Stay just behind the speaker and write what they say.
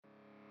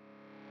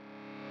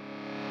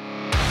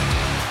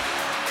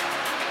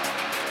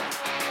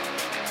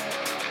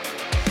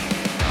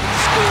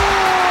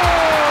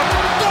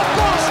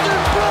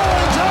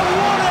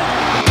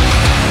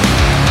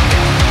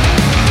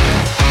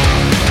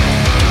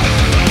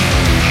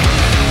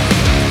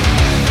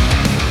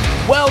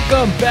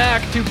Welcome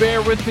back to Bear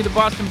With Me. The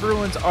Boston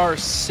Bruins are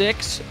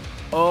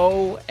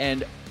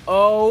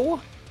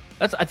 6-0-0.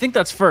 I think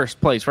that's first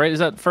place, right? Is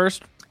that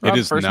first? Rob? It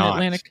is first not. In the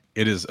Atlantic?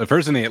 It is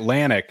first in the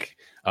Atlantic,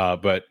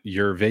 but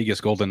your Vegas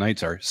Golden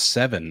Knights are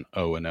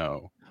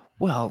 7-0-0.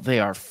 Well,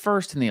 they are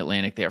first in the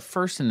Atlantic. They are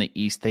first in the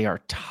East. They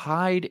are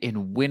tied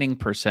in winning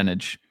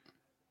percentage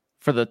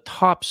for the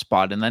top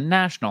spot in the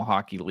National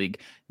Hockey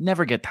League.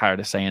 Never get tired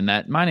of saying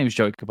that. My name is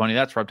Joey Capone.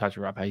 That's Rob Touchy.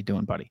 Rob, how you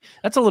doing, buddy?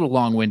 That's a little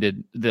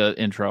long-winded, the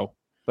intro,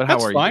 but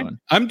how are you doing?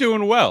 I'm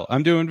doing well.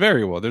 I'm doing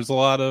very well. There's a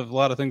lot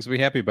of things to be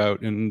happy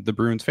about in the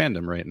Bruins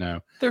fandom right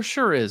now. There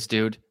sure is,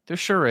 dude. There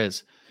sure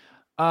is.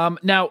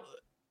 Now,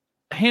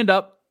 hand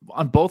up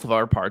on both of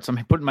our parts. I'm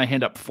putting my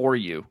hand up for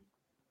you.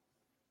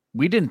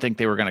 We didn't think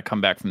they were going to come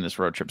back from this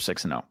road trip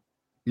 6-0.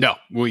 No,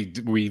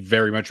 we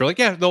very much were like,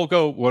 yeah, they'll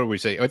go. What did we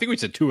say? I think we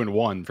said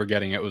 2-1,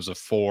 forgetting it was a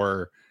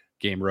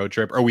 4-game road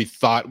trip, or we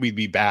thought we'd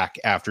be back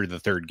after the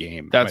third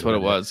game. That's what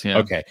it was. Yeah.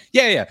 Okay.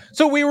 Yeah.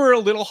 So we were a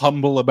little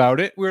humble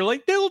about it. We were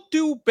like, they'll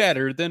do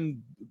better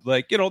than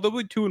they'll be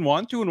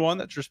 2-1.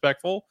 That's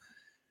respectful.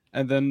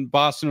 And then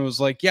Boston was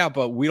like, yeah,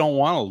 but we don't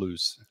want to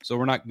lose, so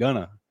we're not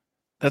gonna.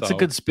 That's a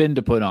good spin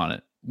to put on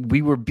it.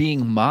 We were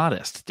being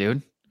modest,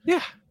 dude.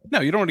 Yeah. No,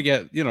 you don't want to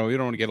get, you don't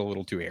want to get a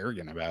little too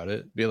arrogant about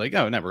it. Be like,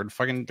 oh, never,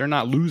 they're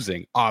not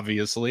losing.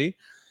 Obviously,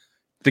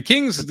 the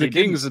Kings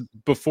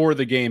before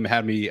the game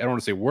had me. I don't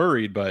want to say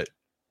worried, but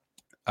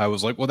I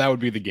was like, well, that would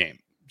be the game.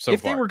 So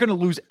if they were going to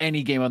lose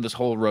any game on this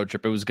whole road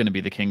trip, it was going to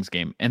be the Kings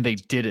game, and they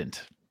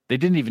didn't. They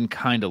didn't even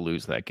kind of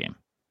lose that game.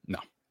 No,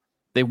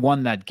 they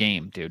won that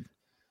game, dude.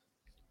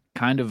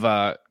 Kind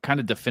of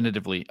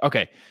definitively.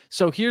 Okay,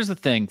 so here's the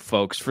thing,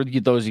 folks. For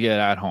those of you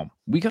at home,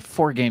 we got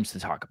 4 games to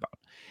talk about,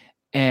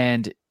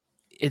 and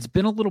it's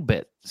been a little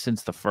bit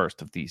since the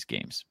first of these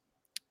games.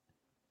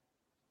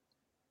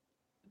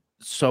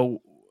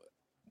 So,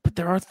 but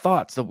there are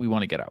thoughts that we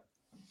want to get out.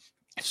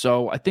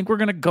 So I think we're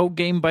going to go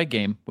game by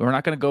game. We're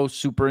not going to go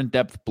super in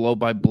depth, blow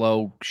by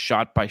blow,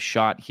 shot by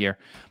shot here,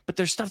 but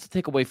there's stuff to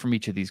take away from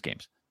each of these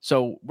games.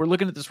 So we're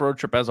looking at this road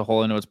trip as a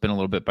whole. I know it's been a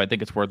little bit, but I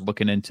think it's worth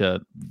looking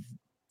into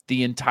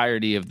the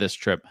entirety of this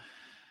trip.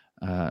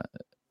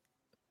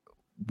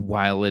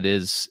 While it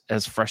is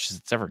as fresh as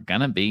it's ever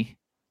going to be.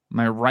 Am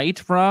I right,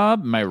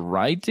 Rob? Am I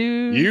right,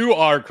 dude? You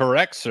are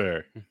correct,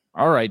 sir.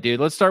 All right, dude.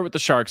 Let's start with the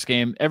Sharks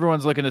game.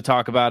 Everyone's looking to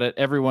talk about it.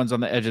 Everyone's on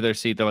the edge of their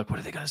seat. They're like, what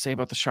are they going to say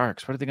about the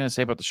Sharks? What are they going to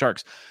say about the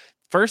Sharks?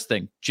 First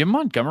thing, Jim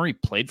Montgomery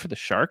played for the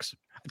Sharks.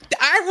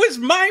 That was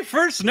my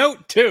first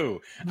note, too.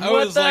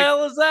 What the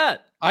hell is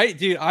that?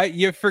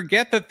 You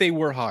forget that they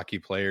were hockey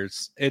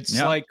players. It's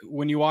like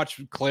when you watch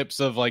clips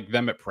of like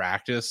them at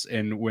practice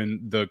and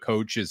when the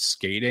coach is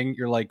skating,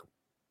 you're like,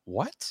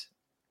 what?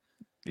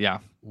 Yeah.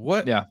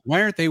 What? Yeah.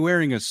 Why aren't they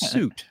wearing a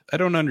suit? I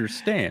don't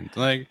understand.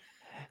 Like,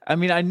 I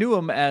mean, I knew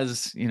him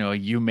as, a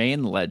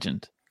humane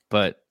legend,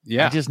 but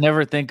yeah, I just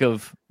never think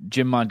of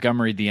Jim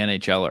Montgomery, the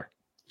NHLer.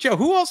 Joe,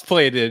 who else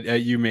played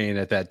at humane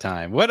at that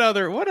time? What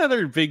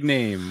other big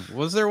name?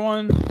 Was there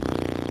one?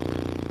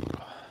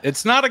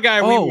 It's not a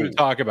guy we would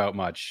talk about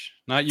much.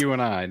 Not you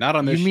and I. Not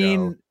on this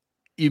show.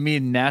 You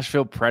mean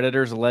Nashville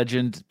Predators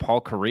legend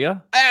Paul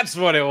Correa? That's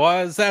what it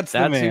was. That's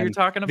the man. Who you're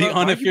talking about. The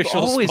unofficial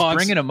always sponsor,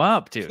 bringing him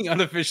up, dude. The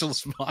unofficial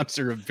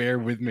sponsor of Bear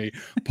With Me,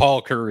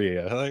 Paul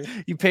Correa.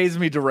 He pays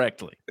me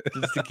directly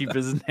just to keep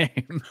his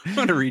name. I'm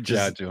gonna reach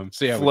out to him.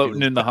 See how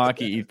floating in the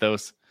hockey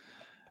ethos.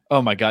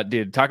 Oh my god,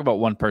 dude! Talk about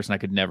one person I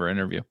could never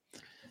interview.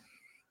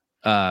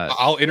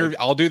 I'll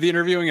do the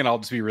interviewing, and I'll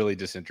just be really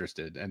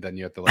disinterested, and then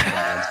you have to let me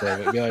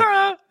say it. Be like,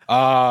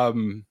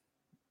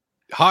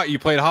 you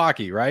played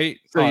hockey, right?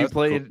 So you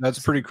played. Cool. That's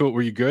pretty cool.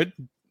 Were you good?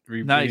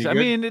 Nice. I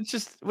mean, it's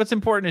just what's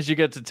important is you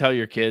get to tell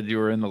your kid you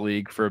were in the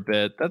league for a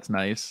bit. That's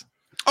nice.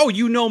 Oh,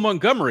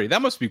 Montgomery.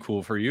 That must be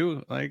cool for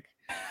you. Like,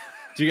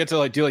 do you get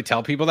to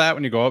tell people that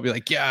when you go up? Be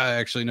like, yeah, I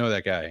actually know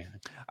that guy.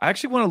 I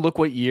actually want to look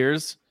what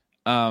years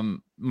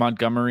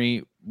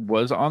Montgomery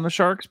was on the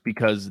Sharks,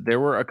 because there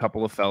were a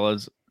couple of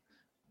fellas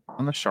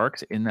on the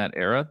Sharks in that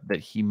era that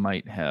he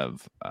might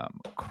have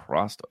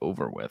crossed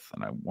over with,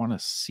 and I want to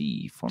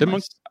see for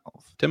myself.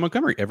 Did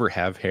Montgomery ever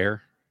have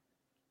hair?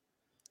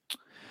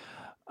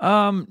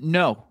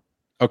 No.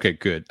 Okay,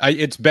 good.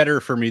 It's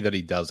better for me that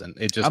he doesn't.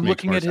 It just I'm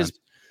looking at sense. his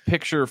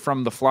picture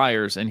from the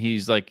Flyers, and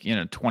he's like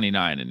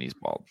 29 and he's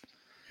bald.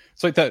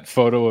 It's like that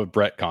photo of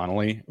Brett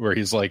Connolly where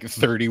he's like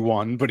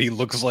 31, but he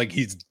looks like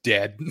he's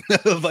dead.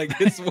 Like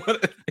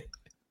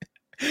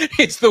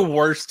it's the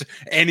worst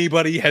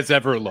anybody has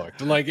ever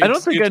looked. Like, I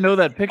don't think I know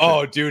that picture.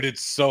 Oh, dude,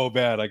 it's so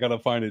bad. I gotta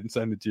find it and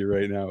send it to you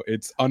right now.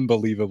 It's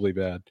unbelievably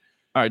bad.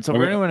 All right, so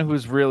for anyone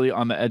who's really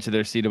on the edge of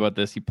their seat about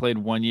this, he played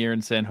 1 year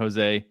in San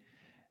Jose.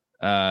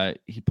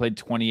 He played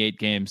 28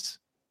 games.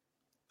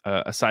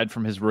 Aside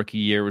from his rookie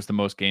year, was the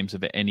most games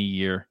of any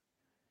year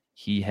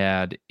he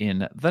had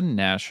in the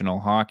National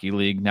Hockey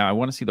League. Now, I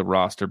want to see the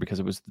roster because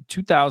it was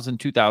the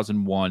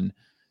 2000-2001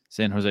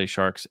 San Jose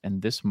Sharks,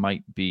 and this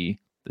might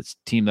be this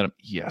team that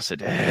yes,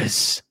 it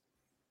is.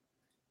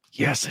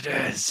 Yes, it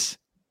is.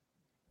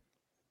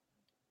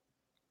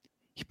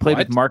 He played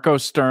with Marco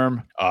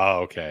Sturm. Oh,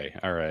 okay.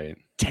 All right.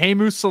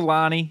 Teemu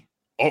Solani.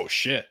 Oh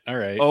shit! All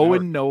right,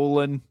 Owen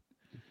Nolan.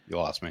 You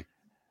lost me.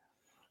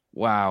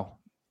 Wow,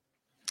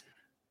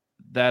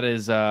 that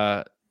is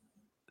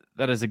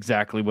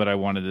exactly what I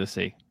wanted to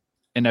see.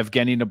 And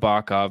Evgeny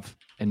Nabokov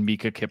and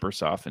Mika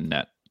Kiprusoff in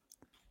net.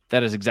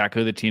 That is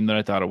exactly the team that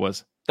I thought it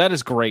was. That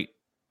is great.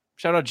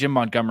 Shout out Jim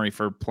Montgomery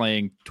for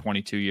playing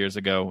 22 years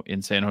ago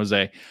in San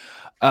Jose.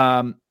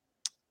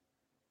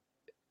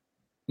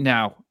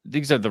 Now,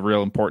 these are the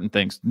real important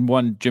things.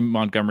 One, Jim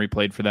Montgomery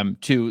played for them.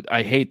 Two,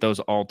 I hate those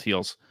all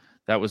teals.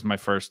 That was my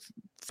first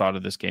thought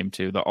of this game,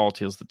 too. The all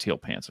teals, the teal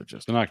pants are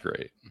just They're not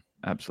great.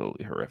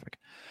 Absolutely horrific.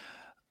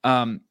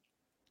 Now,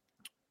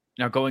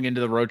 going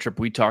into the road trip,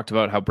 we talked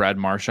about how Brad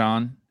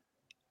Marchand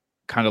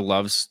kind of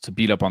loves to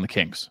beat up on the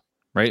Kings,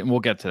 right? And we'll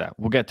get to that.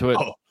 We'll get to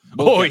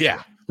it.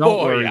 Yeah.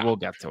 Don't worry, we'll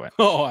get to it.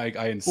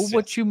 I insist.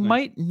 Well, what you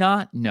might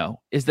not know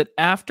is that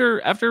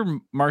after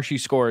Marshy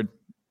scored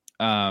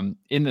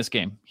in this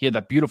game, he had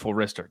that beautiful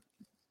wrister,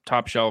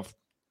 top shelf,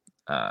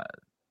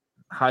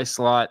 high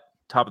slot,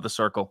 top of the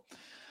circle.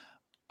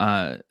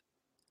 The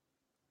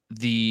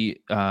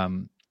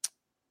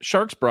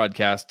Sharks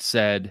broadcast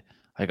said,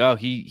 like, oh,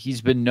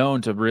 he's been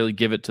known to really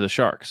give it to the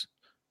Sharks.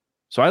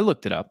 So I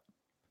looked it up.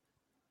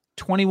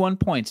 21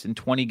 points in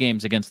 20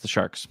 games against the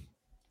Sharks.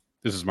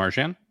 This is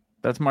Marchand?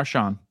 That's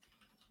Marchand.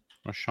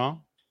 Marchand?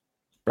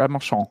 Brad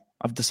Marchand.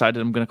 I've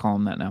decided I'm going to call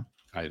him that now.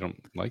 I don't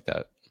like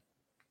that.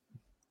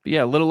 But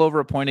yeah, a little over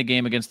a point a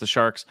game against the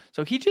Sharks.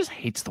 So he just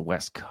hates the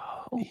West Coast.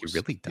 He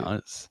really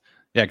does.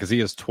 Yeah, because he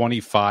has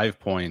 25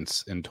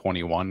 points in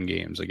 21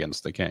 games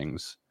against the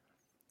Kings,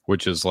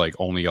 which is like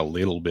only a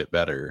little bit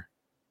better.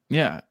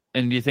 Yeah.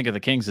 And you think of the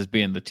Kings as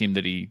being the team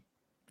that he,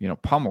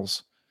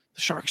 pummels.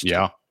 The Sharks.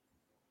 Yeah.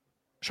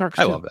 Sharks.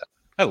 I love that.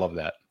 I love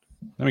that.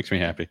 That makes me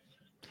happy.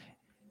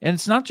 And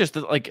it's not just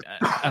like,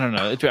 I don't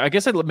know. I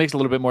guess it makes a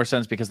little bit more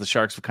sense because the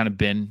Sharks have kind of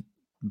been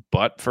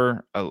butt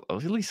for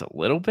at least a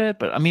little bit.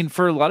 But I mean,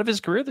 for a lot of his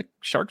career, the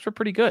Sharks were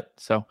pretty good.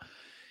 So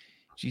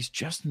he's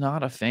just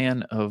not a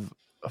fan of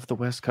the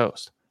West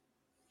Coast.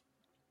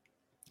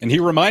 And he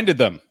reminded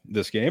them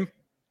this game.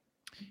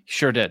 He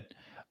sure did.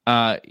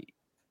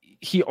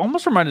 He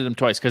almost reminded them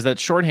twice because that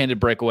shorthanded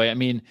breakaway, I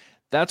mean,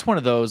 that's one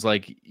of those,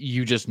 like,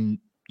 you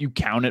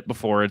count it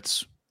before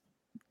it's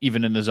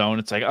even in the zone.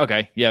 It's like,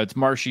 okay, yeah, it's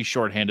Marshy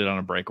shorthanded on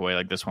a breakaway.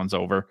 Like, this one's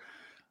over.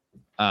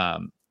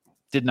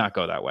 Did not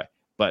go that way.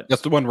 But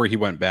that's the one where he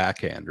went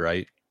backhand,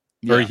 right?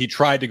 Yeah. Or he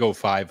tried to go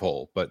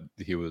 5-hole, but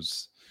the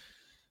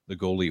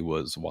goalie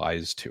was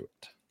wise to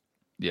it.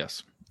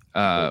 Yes.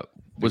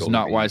 Was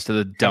not wise to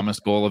the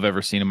dumbest goal I've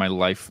ever seen in my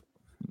life.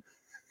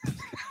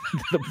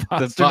 The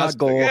Pasternak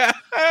goal.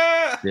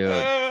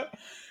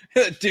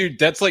 Dude,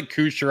 that's like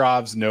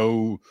Kucherov's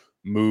no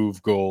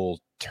move goal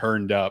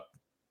turned up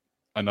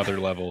another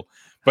level,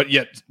 but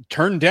yet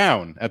turned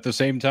down at the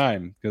same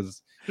time,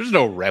 because there's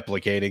no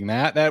replicating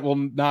that. That will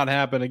not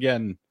happen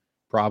again,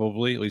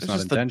 probably, at least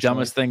not intentionally. The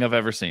dumbest thing I've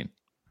ever seen.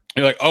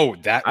 You're like, oh,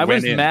 that I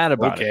was mad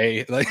about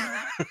it. Like,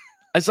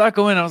 I saw it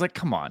go in. I was like,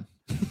 come on.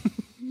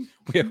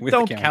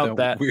 Don't count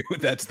that.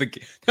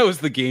 That was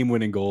the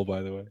game-winning goal,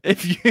 by the way.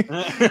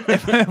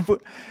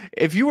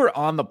 If you were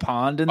on the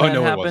pond and that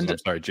happened, it wasn't. I'm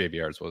sorry,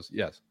 JVR's was.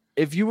 Yes.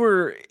 If you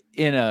were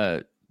in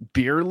a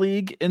beer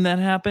league and that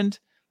happened,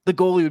 the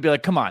goalie would be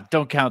like, "Come on,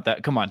 don't count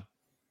that. Come on."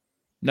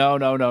 No.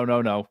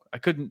 I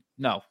couldn't.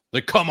 No.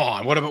 Like, come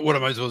on. What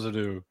am I supposed to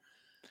do?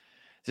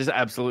 This is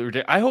absolutely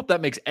ridiculous. I hope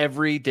that makes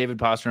every David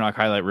Pasternak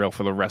highlight reel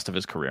for the rest of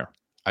his career.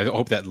 I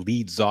hope that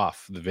leads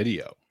off the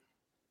video.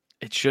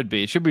 It should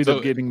be. It should be the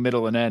beginning,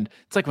 middle, and end.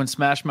 It's like when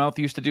Smash Mouth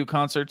used to do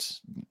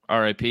concerts,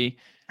 RIP.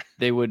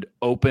 They would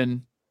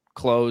open,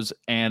 close,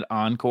 and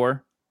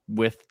encore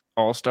with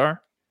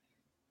All-Star.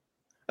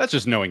 That's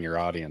just knowing your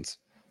audience.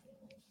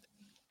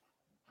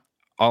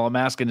 All I'm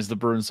asking is the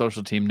Bruins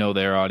social team know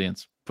their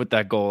audience. Put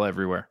that goal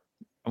everywhere.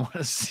 I want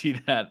to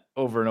see that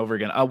over and over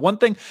again. One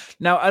thing,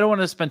 now I don't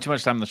want to spend too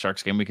much time in the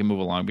Sharks game. We can move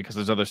along because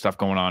there's other stuff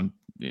going on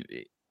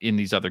in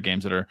these other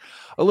games that are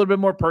a little bit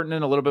more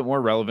pertinent, a little bit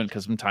more relevant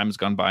because some time has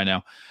gone by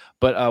now.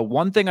 But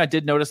one thing I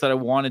did notice that I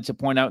wanted to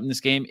point out in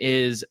this game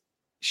is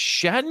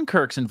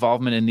Shattenkirk's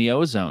involvement in the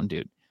ozone,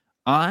 dude.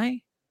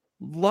 I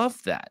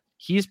love that.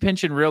 He's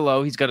pinching real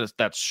low. He's got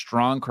that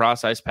strong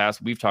cross-ice pass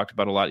we've talked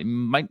about a lot. He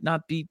might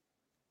not be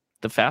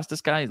the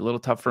fastest guy. A little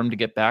tough for him to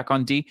get back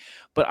on D,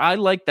 but I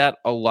like that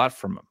a lot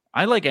from him.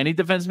 I like any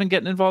defenseman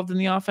getting involved in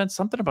the offense.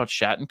 Something about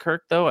Shattenkirk,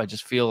 though, I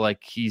just feel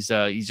like he's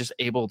just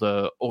able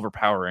to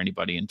overpower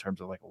anybody in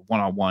terms of like a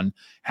one-on-one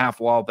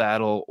half-wall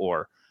battle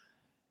or,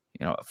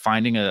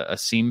 finding a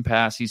seam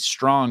pass. He's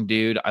strong,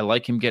 dude. I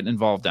like him getting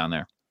involved down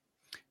there.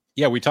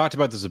 Yeah, we talked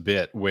about this a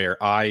bit where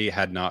I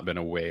had not been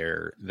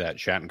aware that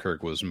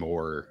Shattenkirk was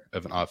more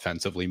of an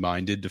offensively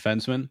minded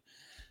defenseman.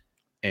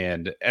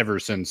 And ever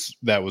since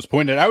that was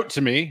pointed out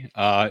to me,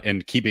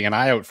 and keeping an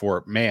eye out for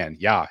it, man,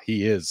 yeah,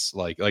 he is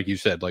like you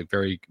said, like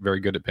very, very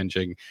good at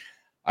pinching.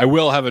 I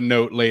will have a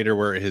note later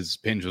where his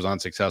pinch was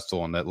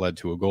unsuccessful and that led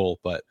to a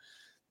goal, but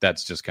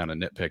that's just kind of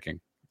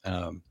nitpicking.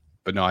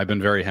 But no, I've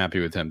been very happy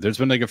with him. There's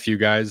been like a few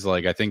guys,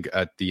 like I think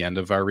at the end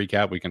of our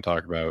recap, we can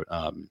talk about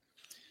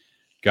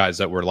guys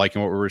that we're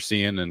liking what we're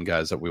seeing and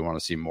guys that we want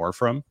to see more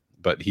from.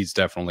 But he's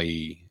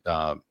definitely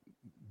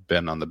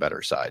been on the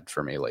better side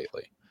for me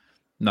lately.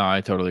 No,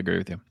 I totally agree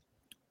with you.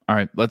 All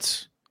right,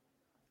 let's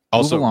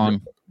also move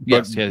along.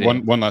 Yes,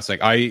 one last thing.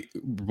 I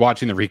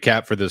watching the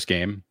recap for this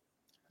game.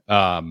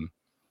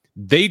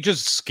 They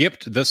just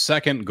skipped the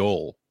second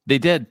goal. They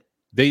did.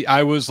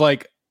 I was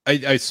like,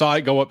 I saw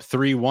it go up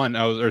 3-1.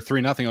 Or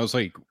 3-0. I was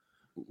like,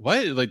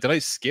 what? Like, did I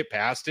skip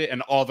past it?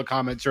 And all the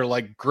comments are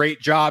like, great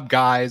job,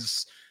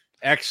 guys.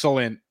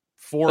 Excellent.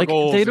 4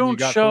 goals. They don't and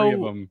you got show 3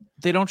 of them.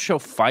 They don't show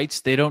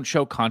fights. They don't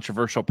show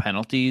controversial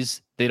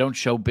penalties. They don't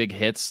show big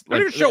hits. They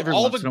don't show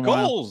all the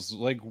goals.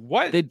 Like,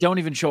 what? They don't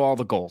even show all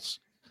the goals.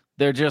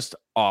 They're just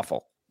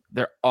awful.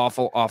 They're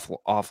awful,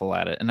 awful, awful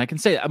at it. And I can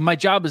say my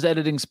job is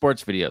editing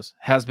sports videos,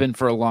 has been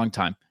for a long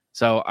time.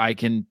 So I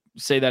can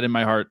say that in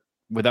my heart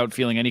without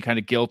feeling any kind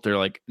of guilt or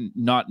like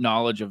not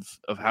knowledge of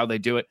how they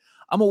do it.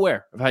 I'm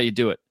aware of how you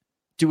do it.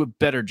 Do a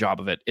better job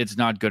of it. It's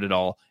not good at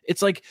all.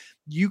 It's like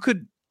you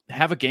could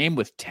have a game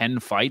with 10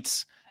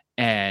 fights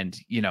and,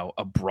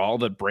 a brawl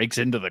that breaks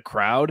into the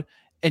crowd,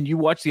 and you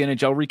watch the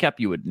NHL recap,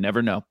 you would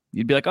never know.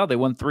 You'd be like, oh, they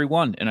won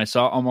 3-1, and I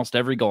saw almost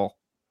every goal.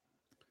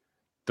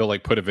 They'll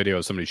like put a video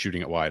of somebody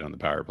shooting it wide on the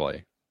power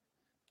play.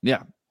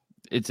 Yeah,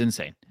 it's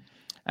insane.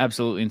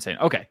 Absolutely insane.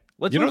 Okay,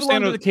 let's move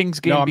on to the Kings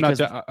game. No,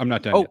 I'm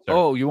not done.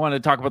 You want to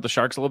talk about the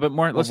Sharks a little bit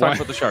more? Let's talk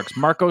about the Sharks.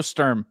 Marco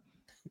Sturm.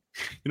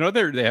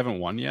 They haven't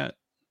won yet.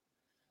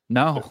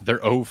 No, they're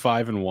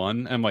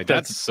 0-5-1. I'm like,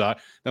 that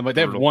sucks. I'm like,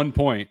 they have 1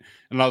 point,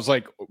 and I was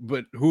like,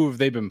 but who have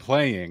they been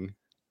playing?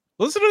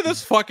 Listen to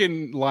this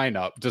fucking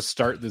lineup to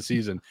start the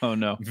season. Oh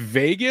no,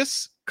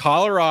 Vegas,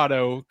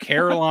 Colorado,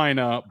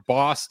 Carolina,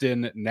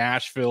 Boston,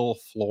 Nashville,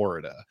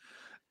 Florida.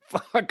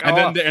 Fuck and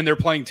off. then they're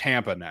playing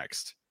Tampa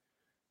next.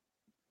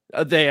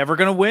 Are they ever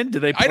going to win? Do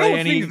they play I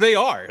don't think they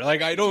are.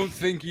 Like, I don't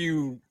think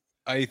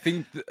I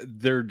think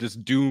they're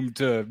just doomed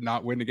to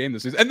not win the game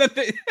this season. And then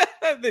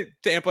they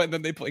Tampa, and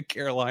then they play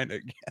Carolina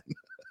again.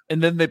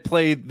 And then they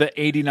play the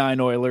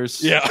 89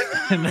 Oilers. Yeah.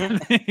 And then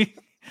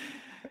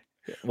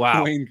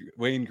wow.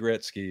 Wayne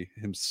Gretzky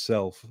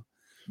himself.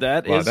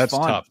 That's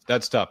fun. Tough.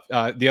 That's tough.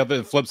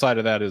 The flip side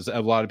of that is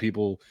a lot of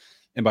people,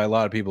 and by a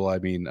lot of people, I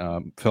mean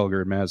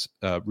Felger and Maz,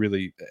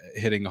 really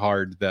hitting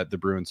hard that the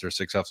Bruins are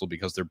successful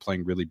because they're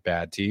playing really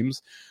bad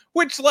teams,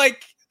 which,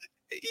 like,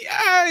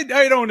 yeah,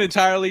 I don't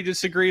entirely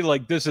disagree.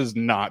 Like, this has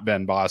not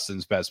been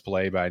Boston's best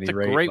play by any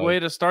rate. It's a great way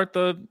to start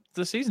the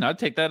season. I'd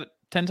take that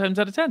 10 times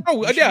out of 10.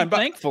 Oh, yeah. I'm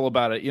thankful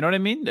about it. You know what I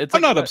mean?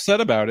 I'm not upset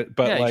about it,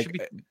 but you should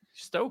be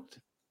stoked.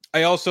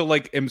 I also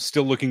am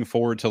still looking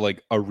forward to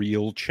like a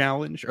real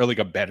challenge or like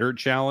a better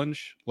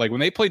challenge. Like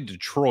when they played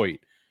Detroit,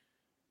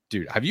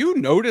 dude, have you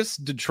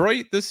noticed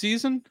Detroit this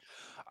season?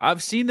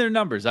 I've seen their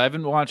numbers. I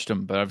haven't watched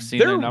them, but I've seen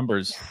their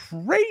numbers.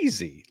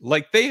 Crazy.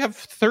 Like they have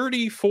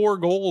 34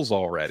 goals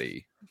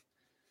already.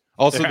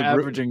 Also, they're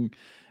averaging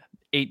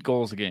 8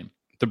 goals a game.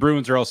 The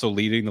Bruins are also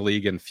leading the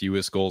league in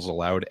fewest goals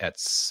allowed at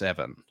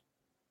 7.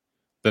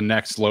 The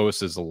next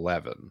lowest is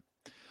 11.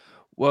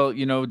 Well,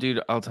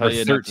 dude, I'll tell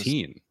you,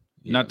 13.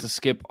 Not to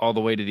skip all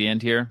the way to the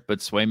end here, but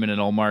Swayman and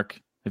Ullmark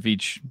have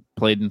each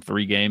played in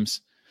 3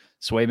 games.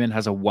 Swayman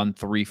has a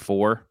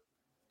 1.34,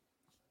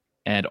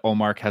 and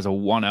Ullmark has a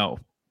 1.0.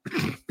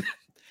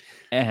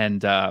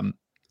 And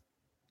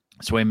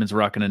Swayman's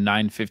rocking a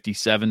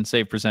 9.57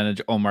 save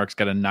percentage. Ullmark's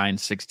got a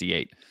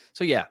 9.68.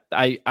 So yeah,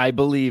 I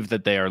believe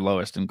that they are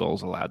lowest in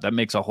goals allowed. That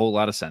makes a whole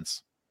lot of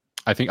sense.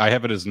 I think I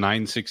have it as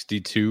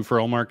 9.62 for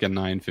Ullmark and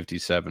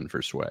 9.57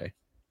 for Sway.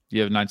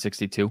 You have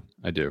 9.62?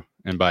 I do.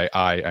 And by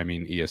I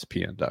mean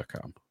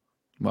ESPN.com.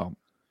 Well,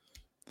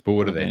 but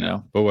what do they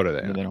know? But what do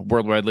they know?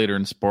 Worldwide leader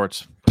in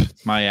sports.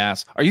 My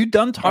ass. Are you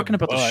done talking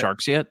about the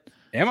Sharks yet?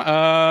 Am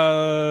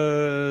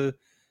I?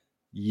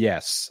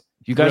 Yes.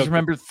 You guys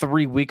remember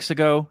 3 weeks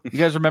ago? You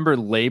guys remember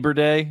Labor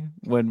Day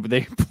when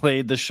they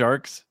played the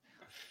Sharks?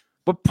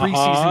 What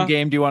preseason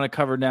game do you want to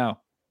cover now?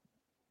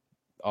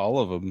 All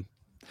of them.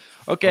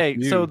 Okay,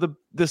 so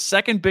the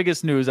second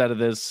biggest news out of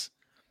this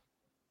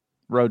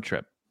road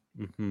trip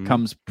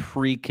comes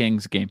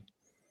pre-Kings game.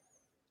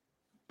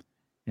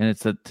 And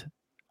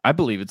I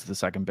believe it's the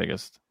second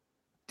biggest.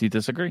 Do you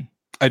disagree?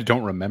 I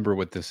don't remember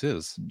what this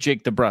is.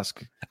 Jake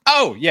Debrusk.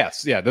 Oh,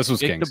 yes. Yeah, this was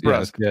Jake Kings.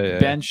 Debrusk yeah.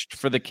 benched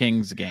for the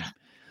Kings game.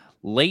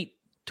 Late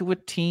to a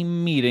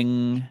team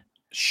meeting.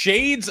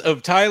 Shades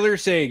of Tyler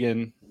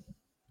Seguin.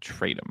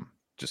 Trade him.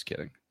 Just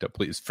kidding.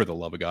 Please, for the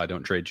love of God,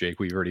 don't trade Jake.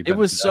 We've already. It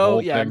was so.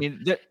 Yeah, thing. I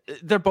mean,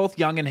 they're both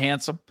young and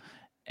handsome.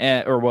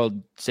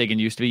 Seguin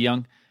used to be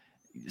young,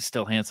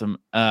 still handsome.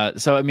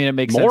 So I mean, it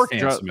makes more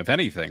sense handsome, if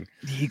anything.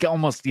 He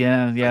almost,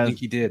 yeah. I think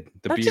he did.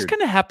 That just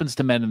kind of happens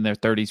to men in their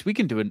 30s. We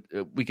can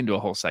do a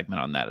whole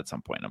segment on that at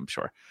some point, I'm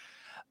sure.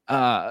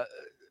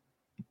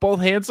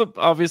 Both handsome,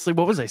 obviously.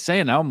 What was I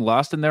saying? Now I'm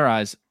lost in their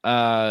eyes.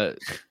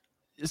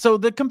 So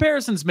the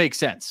comparisons make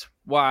sense.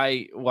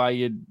 Why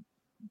you'd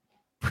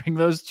bring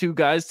those two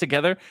guys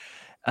together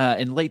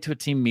and late to a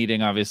team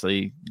meeting,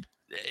 obviously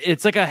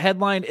It's like a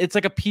headline. It's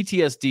like a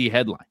PTSD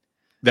headline.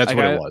 That's like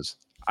what it was.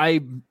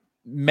 I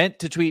meant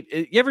to tweet.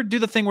 You ever do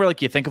the thing where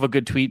like you think of a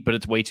good tweet, but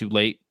it's way too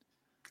late?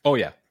 Oh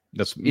yeah.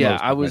 That's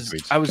I was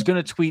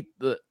going to tweet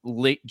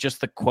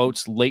just the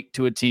quotes late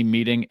to a team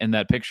meeting and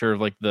that picture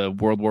of like the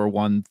World War I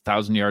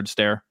 1,000-yard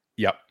stare.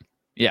 Yep.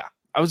 Yeah.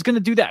 I was going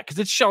to do that because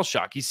it's shell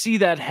shock. You see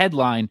that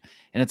headline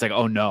and it's like,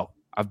 oh no,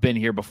 I've been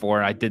here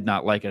before. I did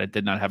not like it. I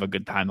did not have a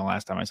good time the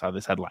last time I saw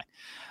this headline.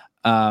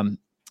 Now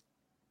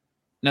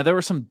there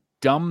were some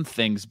dumb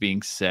things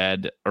being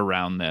said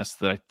around this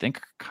that I think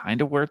are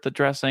kind of worth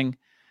addressing.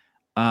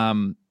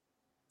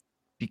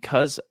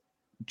 Because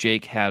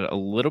Jake had a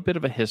little bit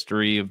of a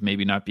history of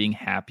maybe not being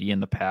happy in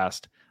the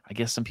past. I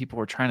guess some people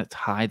were trying to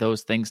tie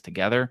those things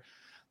together,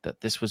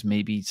 that this was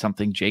maybe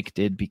something Jake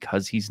did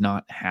because he's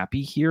not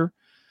happy here.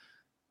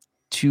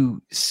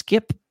 To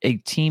skip a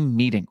team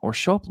meeting or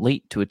show up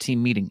late to a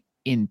team meeting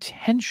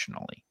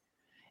intentionally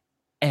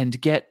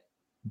and get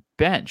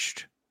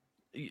benched,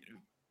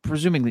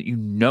 presuming that you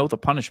know the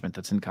punishment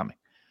that's incoming,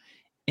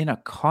 in a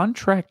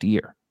contract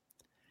year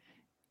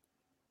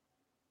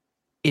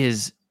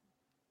is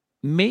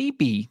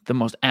maybe the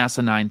most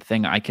asinine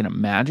thing I can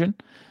imagine.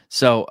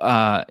 So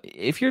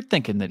if you're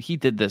thinking that he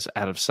did this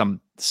out of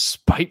some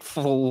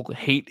spiteful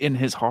hate in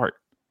his heart,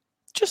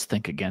 just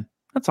think again.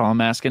 That's all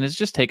I'm asking, is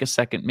just take a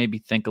second, maybe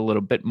think a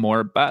little bit more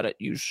about it.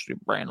 Use your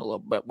brain a little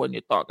bit when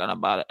you're talking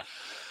about it.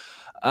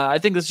 I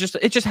think it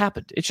just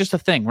happened. It's just a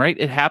thing, right?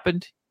 It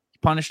happened. You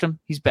punished him.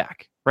 He's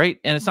back, right?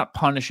 And it's not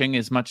punishing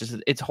as much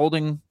as it's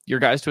holding your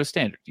guys to a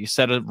standard. You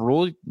set a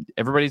rule.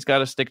 Everybody's got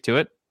to stick to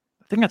it.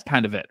 I think that's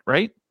kind of it,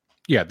 right?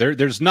 Yeah,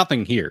 there's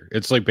nothing here.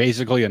 It's like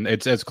basically,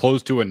 it's as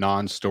close to a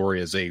non-story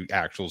as a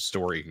actual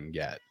story can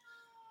get.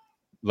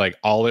 Like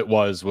all it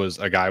was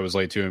a guy was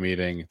late to a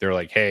meeting. They're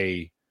like,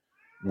 hey,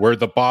 we're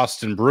the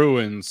Boston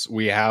Bruins.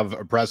 We have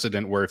a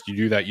precedent where if you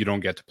do that, you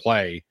don't get to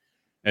play.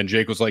 And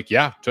Jake was like,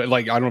 yeah.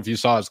 Like, I don't know if you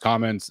saw his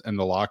comments in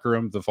the locker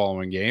room the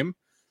following game,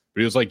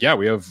 but he was like, yeah,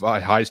 we have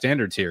high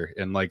standards here.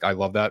 And like, I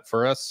love that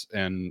for us.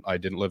 And I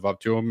didn't live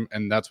up to them.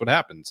 And that's what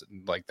happens.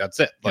 And like,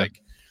 that's it. Yeah.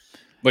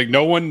 Like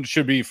no one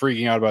should be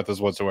freaking out about this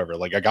whatsoever.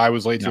 Like a guy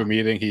was late to a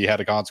meeting. He had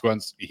a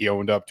consequence. He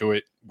owned up to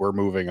it. We're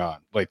moving on.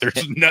 Like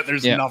there's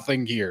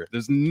nothing here.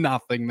 There's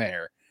nothing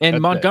there. And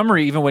that's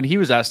Montgomery, even when he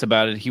was asked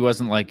about it, he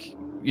wasn't like,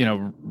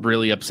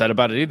 really upset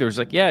about it either. It was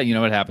like, yeah,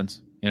 it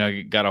happens.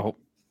 You got to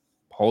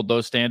hold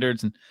those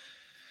standards. And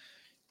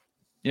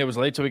it was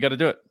late, so we got to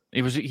do it.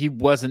 He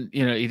wasn't,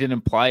 he didn't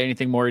imply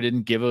anything more. He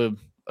didn't give a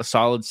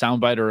solid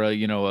soundbite or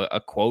a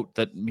quote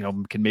that,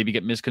 can maybe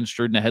get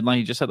misconstrued in a headline.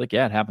 He just said like,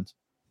 yeah, it happens.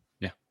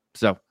 Yeah.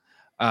 So,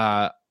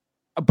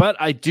 but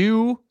I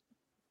do,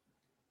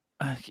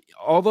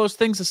 all those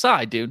things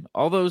aside, dude,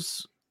 all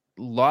those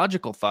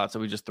logical thoughts that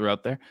we just threw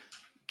out there,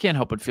 can't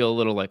help but feel a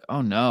little like,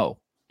 oh no,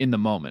 in the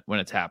moment when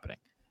it's happening,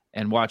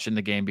 and watching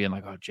the game being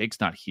like, oh, Jake's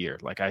not here.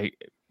 Like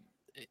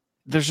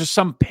there's just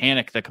some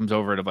panic that comes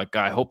over it of like,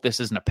 God, I hope this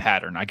isn't a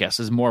pattern, I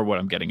guess is more what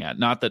I'm getting at.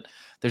 Not that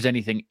there's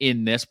anything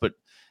in this, but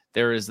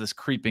there is this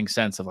creeping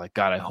sense of like,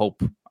 God, I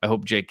hope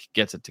Jake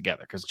gets it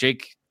together. Cause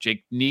Jake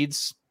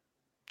needs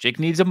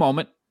a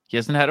moment. He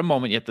hasn't had a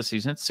moment yet this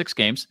season. It's 6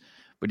 games,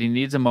 but he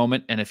needs a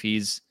moment. And if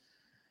it's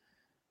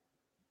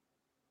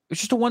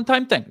just a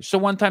one-time thing. It's just a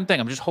one-time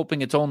thing. I'm just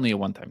hoping it's only a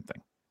one-time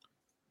thing.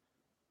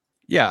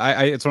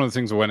 Yeah, it's one of the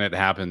things when it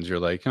happens, you're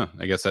like,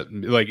 I guess that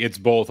like it's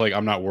both like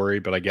I'm not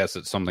worried, but I guess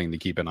it's something to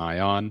keep an eye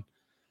on.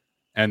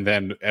 And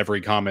then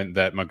every comment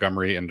that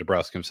Montgomery and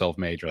Debrusk himself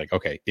made, you're like,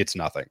 okay, it's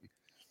nothing.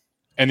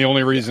 And the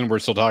only reason we're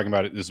still talking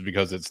about it is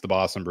because it's the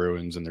Boston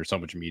Bruins and there's so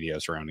much media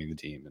surrounding the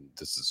team, and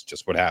this is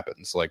just what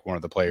happens. Like one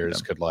of the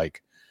players could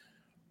like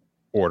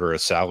order a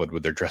salad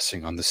with their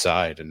dressing on the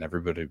side, and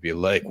everybody would be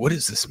like, "What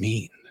does this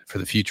mean for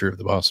the future of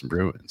the Boston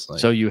Bruins?" Like,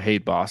 so you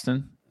hate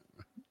Boston?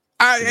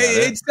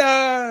 I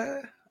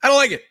don't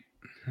like it.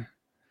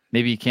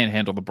 Maybe you can't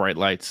handle the bright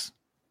lights.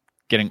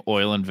 Getting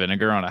oil and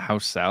vinegar on a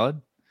house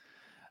salad.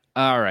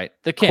 All right,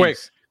 the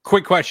Kings.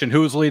 Quick question: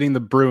 who's leading the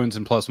Bruins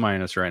in plus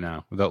minus right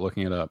now? Without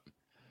looking it up,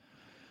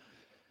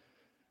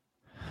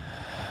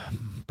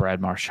 Brad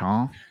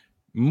Marchand.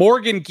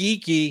 Morgan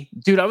Geeky.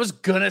 Dude, I was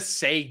gonna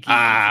say Geeky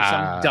for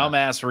some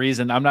dumbass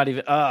reason. I'm not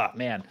even. Oh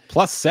man,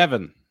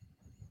 +7.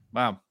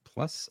 Wow,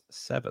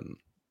 +7.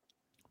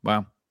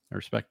 Wow, I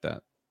respect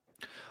that.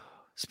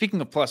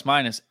 Speaking of plus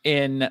minus,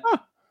 in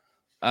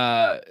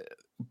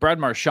Brad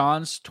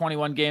Marchand's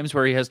 21 games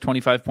where he has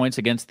 25 points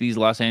against these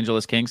Los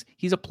Angeles Kings,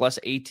 he's a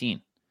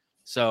 +18.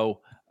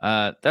 So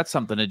that's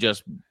something to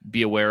just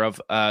be aware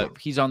of.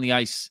 He's on the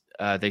ice,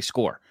 they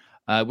score,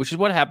 which is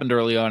what happened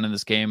early on in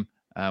this game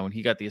when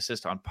he got the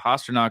assist on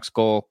Pasternak's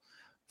goal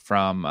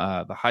from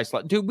the high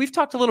slot. Dude, we've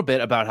talked a little bit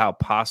about how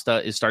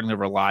Pasta is starting to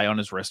rely on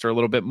his wrister a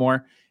little bit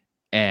more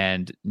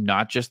and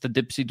not just the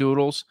dipsy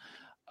doodles.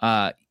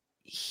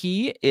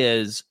 He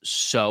is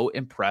so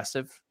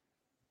impressive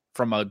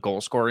from a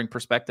goal scoring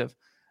perspective,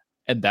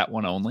 and that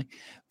one only.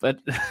 But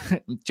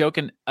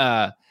joking,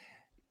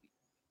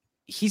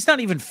 he's not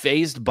even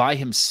fazed by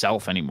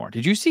himself anymore.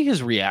 Did you see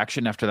his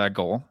reaction after that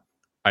goal?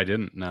 I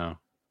didn't know.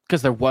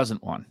 because there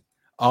wasn't one.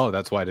 Oh,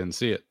 that's why I didn't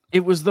see it.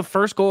 It was the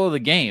first goal of the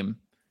game.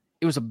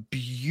 It was a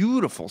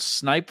beautiful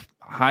snipe,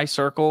 high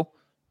circle,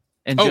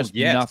 and just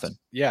nothing.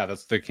 Yeah,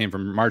 that came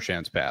from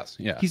Marchand's pass.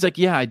 Yeah. He's like,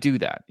 yeah, I do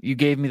that. You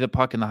gave me the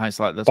puck in the high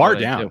slot. That's bar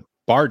what I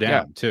do.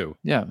 down too.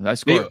 Yeah, I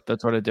scored.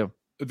 That's what I do.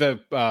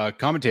 The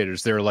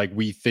commentators, they're like,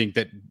 we think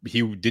that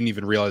he didn't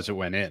even realize it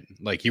went in.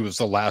 Like, he was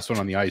the last one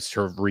on the ice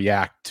to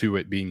react to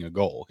it being a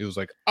goal. He was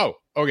like, oh,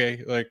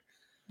 okay. Like,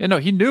 yeah, no,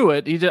 he knew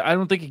it. I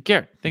don't think he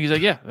cared. I think he's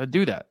like, yeah, I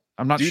do that.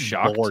 I'm not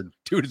shocked.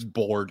 Dude is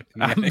bored.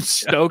 I'm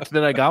stoked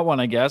that I got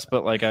one, I guess,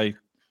 but like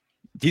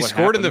he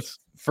scored in the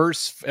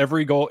first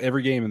every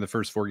game in the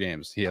first 4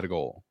 games. He had a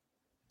goal.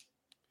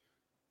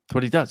 That's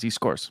what he does. He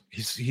scores.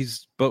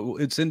 He's but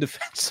it's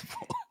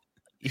indefensible.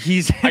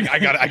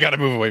 I gotta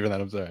move away from that.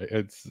 I'm sorry.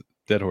 It's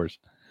dead horse.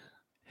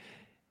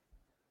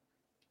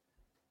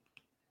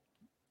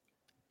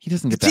 He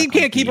doesn't get the team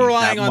can't keep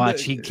relying on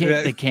much. He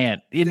can't. They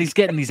can't. And he's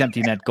getting these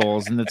empty net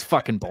goals, and it's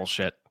fucking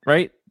bullshit,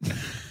 right?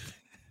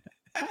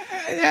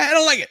 I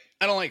don't like it.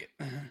 I don't like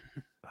it.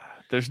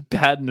 There's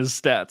bad in his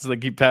stats. They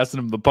keep passing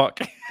him the puck.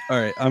 All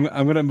right, I'm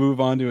gonna move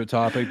on to a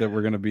topic that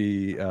we're gonna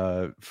be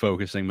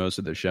focusing most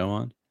of the show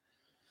on.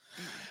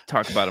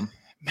 Talk about him.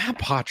 Matt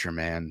Poitras,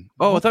 man.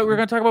 Oh, I thought we were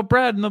going to talk about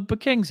Brad and the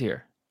Kings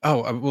here.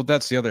 Oh, well,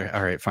 that's the other.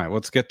 All right, fine.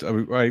 Let's get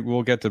to,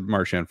 we'll get to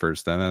Marchand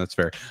first, then. That's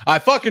fair. I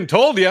fucking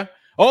told you.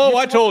 Oh,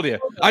 I told you.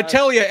 I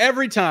tell you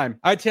every time.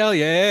 And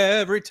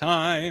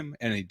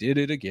he did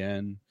it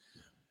again.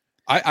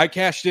 I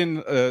cashed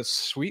in a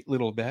sweet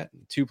little bet,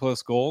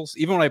 2+ goals.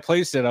 Even when I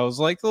placed it, I was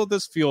like, oh,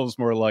 this feels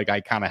more like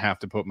I kind of have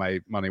to put my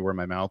money where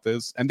my mouth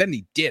is. And then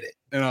he did it.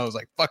 And I was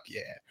like, fuck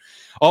yeah.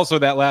 Also,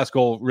 that last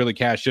goal really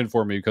cashed in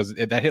for me because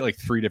that hit like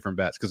 3 different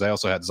bets because I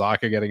also had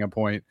Zacha getting a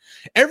point.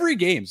 Every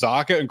game,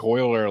 Zacha and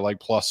Coyle are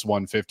like plus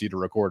 150 to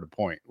record a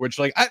point, which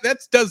like that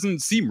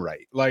doesn't seem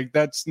right. Like,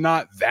 that's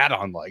not that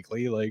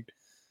unlikely. Like,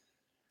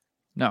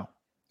 no.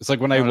 It's like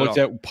when I looked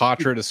at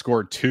Poitras to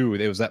score 2,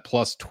 it was at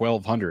plus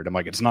 1,200. I'm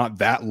like, it's not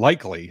that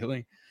likely.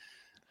 Like,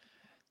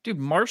 dude,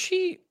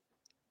 Marshy,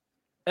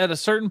 at a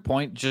certain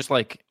point, just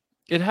like,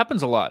 it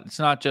happens a lot. It's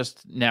not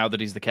just now that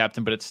he's the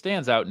captain, but it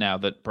stands out now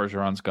that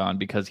Bergeron's gone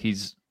because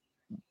he's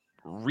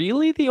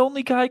really the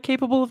only guy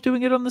capable of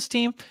doing it on this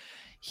team.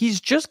 He's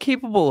just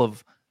capable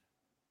of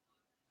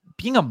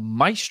being a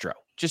maestro,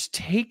 just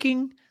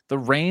taking the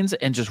reins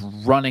and just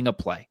running a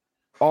play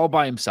all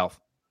by himself.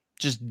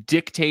 Just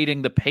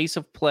dictating the pace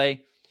of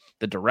play,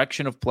 the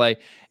direction of play.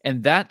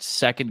 And that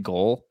second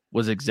goal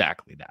was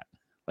exactly that.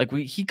 Like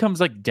he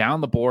comes like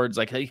down the boards,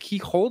 like he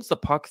holds the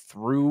puck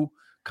through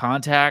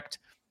contact,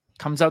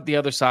 comes out the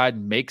other side,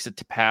 makes it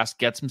to pass,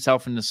 gets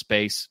himself into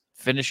space,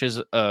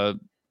 finishes a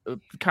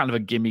kind of a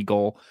gimme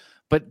goal,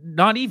 but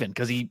not even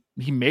because he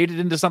made it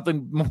into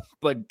something more,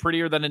 like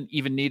prettier than it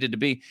even needed to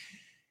be.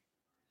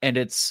 And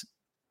it's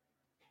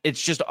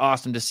just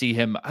awesome to see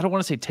him. I don't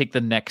want to say take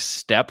the next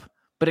step,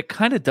 but it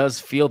kind of does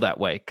feel that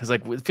way because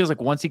like it feels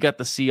like once he got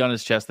the C on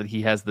his chest that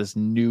he has this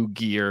new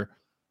gear,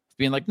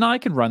 being like, no, I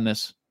can run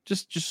this.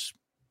 Just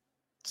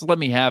let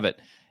me have it.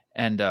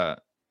 And I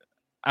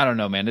don't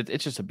know, man.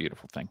 It's just a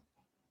beautiful thing.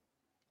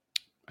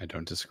 I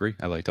don't disagree.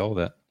 I liked all of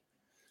that.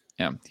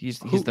 Yeah, he's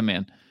the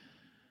man.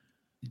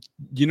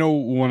 You know,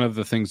 one of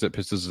the things that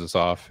pisses us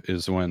off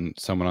is when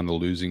someone on the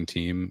losing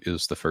team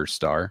is the first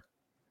star.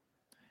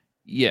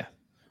 Yeah.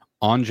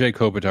 Andrei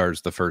Kopitar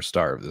is the first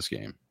star of this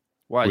game.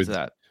 Why is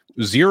that?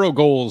 0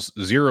 goals,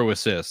 0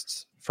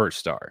 assists, first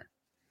star.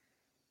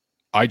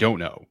 I don't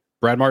know.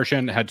 Brad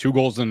Marchand had 2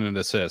 goals and an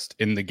assist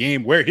in the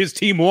game where his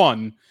team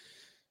won,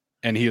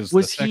 and he is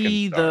was the second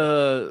he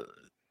star.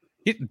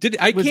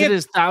 Was it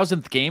his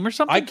 1,000th game or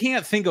something? I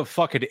can't think of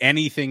fucking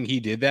anything he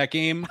did that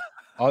game.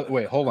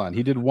 Wait, hold on.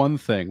 He did one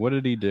thing. What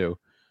did he do?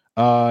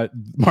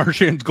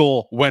 Marchand's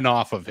goal went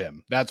off of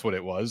him. That's what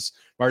it was.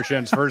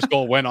 Marchand's first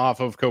goal went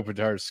off of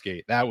Kopitar's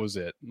skate. That was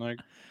it. Like,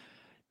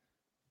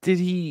 did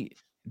he?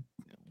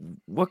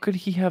 What could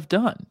he have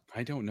done?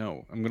 I don't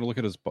know. I'm gonna look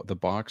at the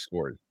box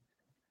score.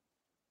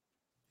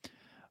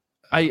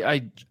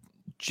 I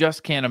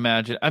just can't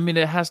imagine. I mean,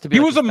 it has to be. He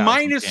like was a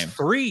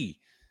 -3.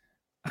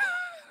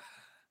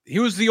 He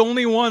was the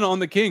only one on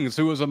the Kings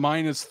who was a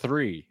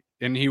 -3,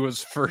 and he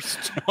was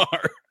first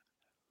star.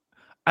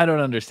 I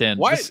don't understand.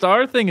 What? The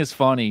star thing is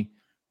funny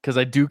because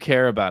I do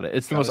care about it.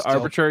 It's the most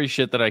arbitrary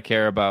shit that I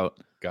care about.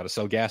 Got to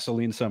sell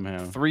gasoline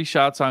somehow. 3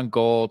 shots on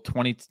goal,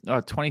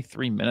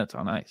 23 minutes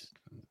on ice.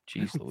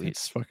 Jeez Louise.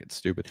 It's fucking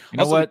stupid. You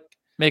know what?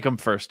 Make him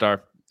first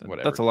star.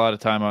 Whatever. That's a lot of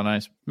time on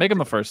ice. Make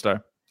him a first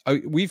star.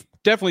 We've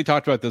definitely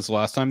talked about this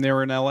last time they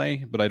were in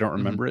LA, but I don't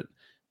remember it.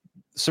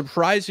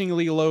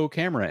 Surprisingly low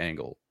camera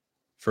angle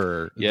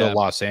for the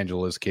Los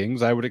Angeles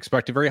Kings. I would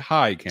expect a very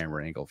high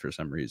camera angle for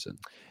some reason.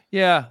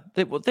 Yeah,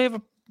 they have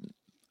a.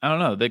 I don't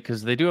know,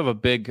 because they do have a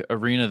big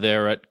arena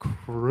there at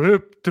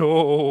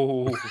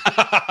Crypto. We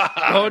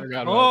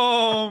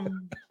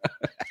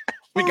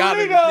got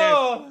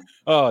it.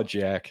 Oh,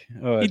 Jack.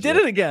 He did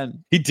it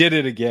again. He did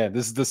it again.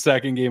 This is the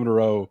second game in a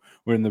row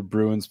when the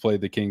Bruins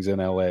played the Kings in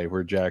LA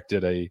where Jack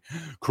did a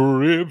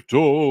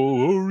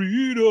crypto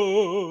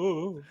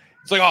arena.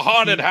 It's like a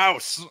haunted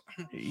house.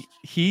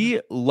 He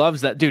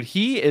loves that. Dude,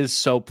 he is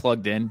so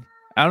plugged in.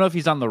 I don't know if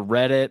he's on the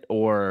Reddit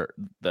or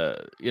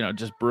the,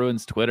 just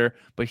Bruins Twitter,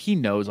 but he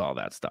knows all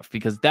that stuff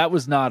because that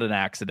was not an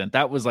accident.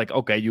 That was like,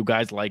 okay, you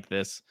guys like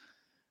this.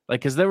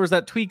 Like, because there was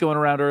that tweet going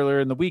around earlier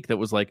in the week that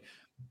was like,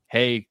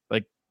 hey,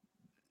 like,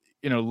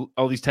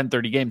 all these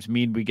 10:30 games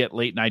mean we get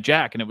late night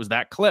Jack. And it was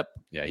that clip.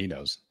 Yeah, he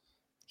knows.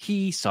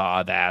 He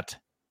saw that.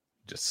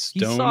 Just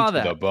stoned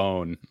to the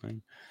bone.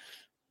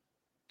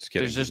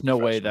 There's just no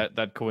way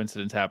that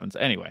coincidence happens.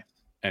 Anyway,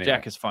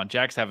 Jack is fun.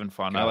 Jack's having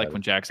fun. I like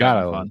when Jack's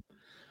having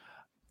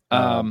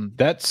fun.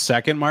 That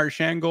second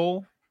Marchand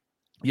goal.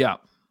 Yeah.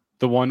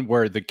 The one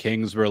where the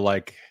Kings were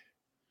like,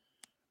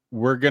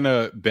 we're going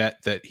to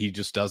bet that he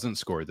just doesn't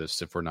score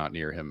this if we're not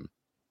near him.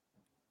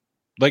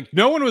 Like,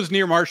 no one was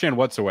near Marchand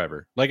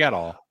whatsoever, like at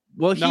all.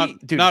 Well, he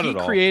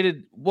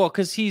created,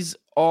 because he's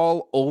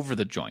all over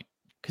the joint.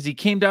 Because he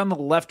came down the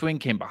left wing,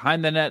 came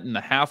behind the net and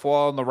the half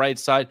wall on the right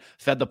side,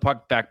 fed the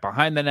puck back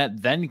behind the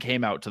net, then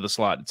came out to the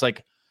slot. It's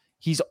like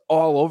he's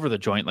all over the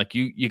joint. Like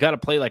you got to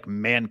play like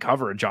man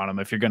coverage on him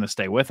if you're going to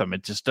stay with him.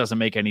 It just doesn't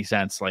make any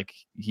sense. Like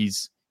he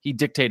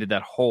dictated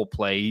that whole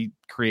play. He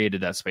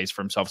created that space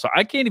for himself. So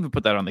I can't even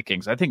put that on the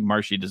Kings. I think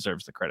Marshy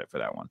deserves the credit for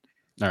that one.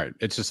 All right.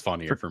 It's just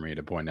funnier for me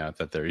to point out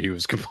that he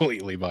was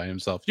completely by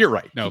himself. You're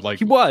right. No, like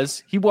he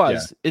was. Yeah.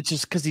 It's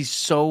just because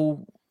he's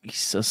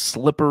a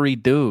slippery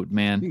dude,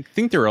 man. I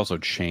think they're also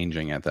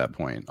changing at that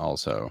point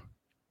also.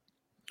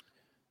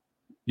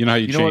 You know how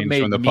you change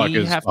when the puck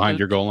is behind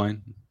your goal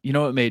line? You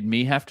know what made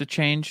me have to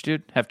change,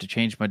 dude? Have to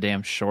change my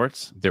damn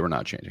shorts. They were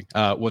not changing.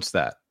 What's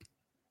that?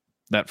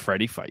 That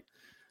Freddie fight.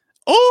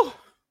 Oh,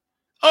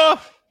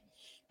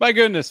 my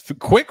goodness.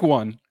 Quick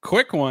one.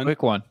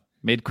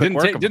 Made quick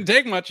work. Didn't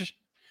take much.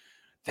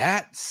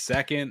 That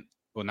second,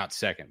 well, not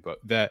second, but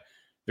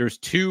there's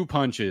two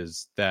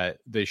punches that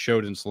they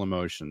showed in slow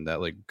motion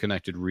that like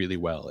connected really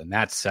well. And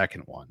that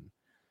second one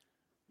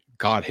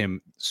got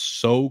him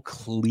so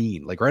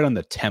clean, like right on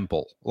the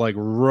temple, like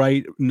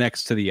right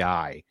next to the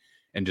eye,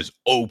 and just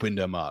opened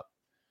him up.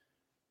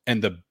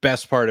 And the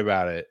best part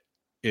about it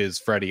is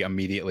Freddie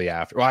immediately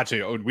after. Well,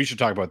 actually, we should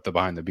talk about the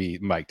behind the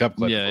beat mic'd up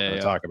clip before we're going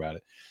to talk about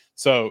it.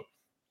 So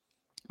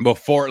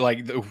before,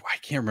 like, I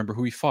can't remember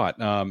who he fought.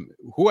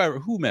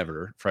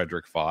 Whomever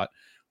Frederic fought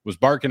was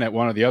barking at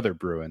one of the other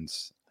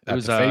Bruins. It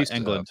was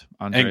England.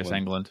 Andreas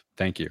England.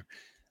 Thank you.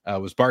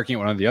 Was barking at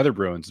one of the other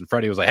Bruins, and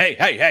Freddie was like,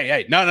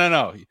 hey,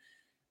 no.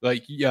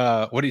 Like,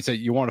 what do you say?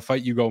 You want to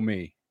fight? You go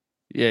me.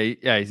 Yeah.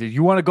 He said,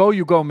 you want to go?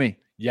 You go me.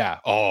 Yeah.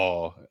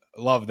 Oh,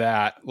 love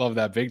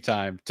that big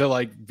time. To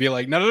like be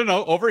like, no,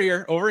 over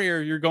here,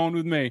 you're going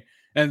with me.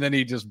 And then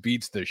he just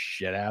beats the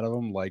shit out of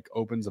him, like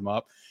opens him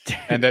up,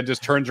 and then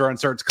just turns around and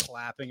starts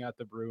clapping at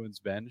the Bruins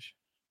bench.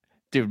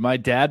 Dude, my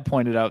dad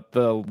pointed out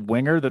the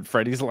winger that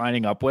Freddie's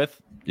lining up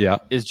with. Yeah,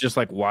 is just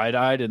like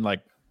wide-eyed and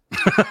like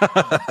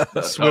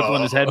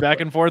swiveling his head back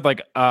and forth.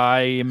 Like,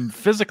 I am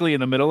physically in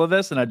the middle of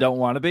this, and I don't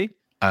want to be.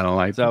 I don't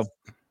like so. This.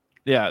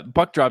 Yeah,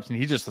 puck drops and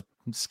he just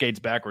skates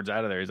backwards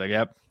out of there. He's like,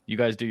 "Yep, you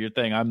guys do your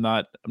thing. I'm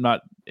not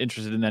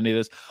interested in any of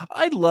this."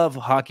 I love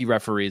hockey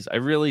referees. I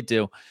really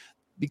do.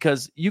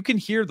 Because you can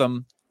hear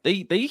them.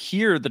 They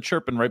hear the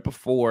chirping right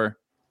before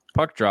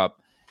puck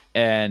drop.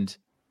 And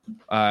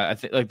I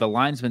think like the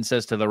linesman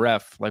says to the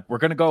ref, like, we're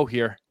going to go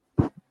here.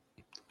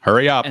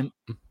 Hurry up.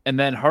 And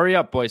then hurry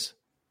up, boys.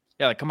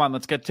 Yeah, like, come on,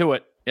 let's get to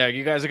it. Yeah,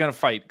 you guys are going to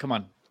fight. Come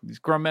on. These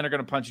grown men are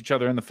going to punch each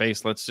other in the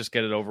face. Let's just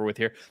get it over with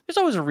here. There's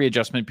always a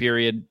readjustment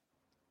period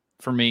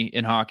for me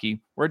in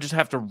hockey where I just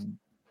have to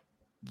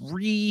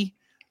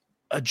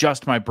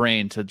readjust my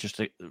brain to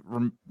just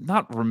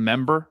not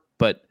remember,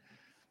 but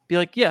be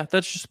like, yeah,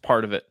 that's just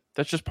part of it.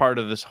 That's just part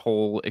of this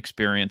whole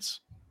experience.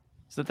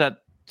 So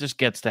that just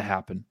gets to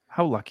happen.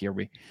 How lucky are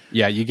we?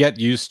 Yeah, you get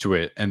used to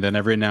it, and then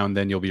every now and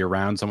then you'll be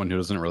around someone who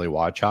doesn't really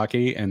watch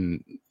hockey,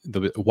 and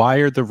why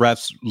are the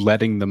refs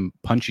letting them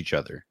punch each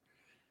other?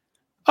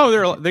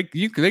 Oh, they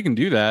can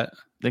do that.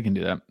 They can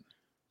do that.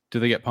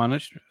 Do they get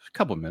punished? A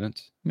couple of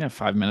minutes. Yeah,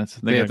 5 minutes.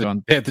 They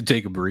have to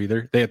take a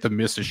breather. They have to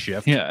miss a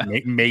shift. Yeah,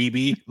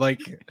 maybe. Like,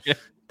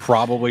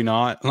 probably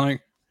not.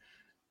 Like,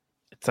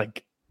 it's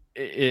like.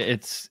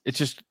 It's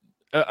just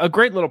a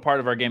great little part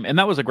of our game, and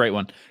that was a great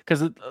one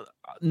because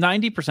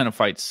 90% of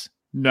fights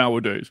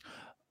nowadays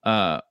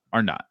are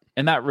not,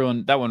 and that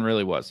one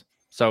really was.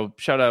 So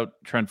shout out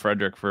Trent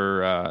Frederic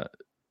for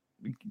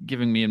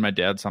giving me and my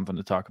dad something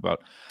to talk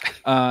about.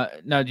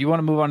 Now, do you want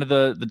to move on to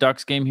the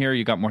Ducks game here?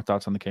 You got more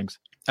thoughts on the Kings?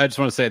 I just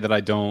want to say that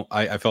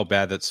I felt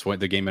bad that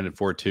the game ended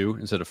 4-2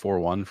 instead of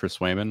 4-1 for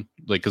Swayman,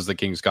 like because the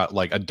Kings got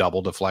like a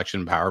double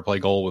deflection power play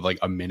goal with like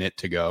a minute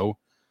to go,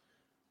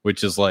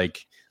 which is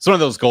like. It's one of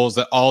those goals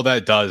that all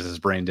that does is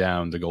bring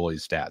down the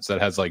goalie's stats.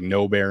 That has like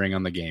no bearing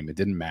on the game. It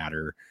didn't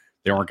matter.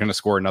 They weren't going to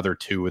score another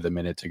 2 with a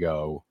minute to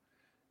go.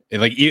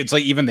 It's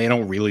like even they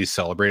don't really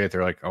celebrate it.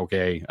 They're like,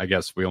 okay, I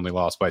guess we only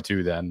lost by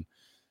 2 then.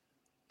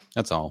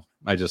 That's all.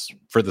 I just,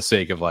 for the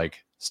sake of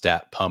like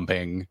stat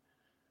pumping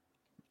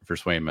for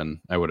Swayman,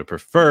 I would have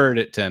preferred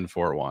it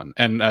 10-4-1.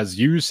 And as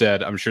you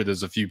said, I'm sure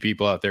there's a few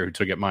people out there who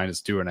took it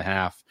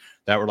 -2.5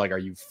 that were like, are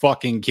you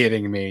fucking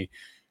kidding me?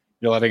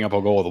 You're letting up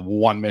a goal with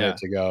 1 minute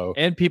to go.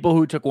 And people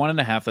who took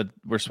 1.5 that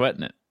were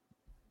sweating it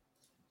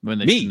when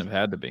they shouldn't have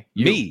had to be.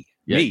 Me.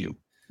 You.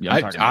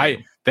 Yeah,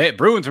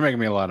 Bruins are making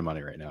me a lot of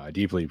money right now. I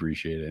deeply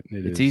appreciate it.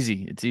 It's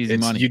easy. It's easy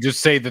money. You just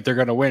say that they're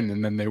going to win,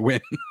 and then they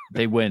win.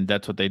 They win.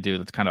 That's what they do.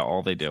 That's kind of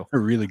all they do.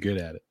 They're really good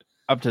at it.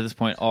 Up to this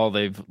point, all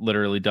they've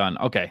literally done.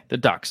 Okay, the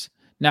Ducks.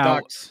 Now,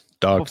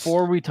 Ducks.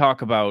 Before we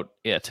talk about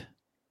it,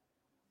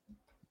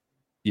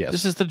 yes,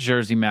 this is the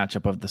jersey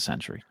matchup of the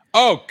century.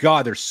 Oh,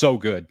 God, they're so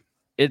good.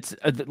 It's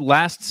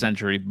last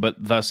century, but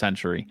the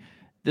century.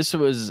 This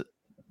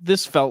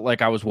felt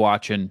like I was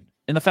watching.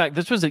 And the fact,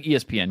 this was an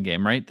ESPN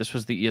game, right? This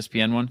was the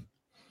ESPN one?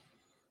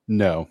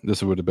 No,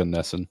 this would have been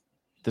Nesson.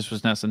 This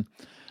was Nesson.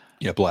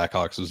 Yeah,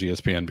 Blackhawks was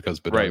ESPN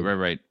because...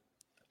 Right.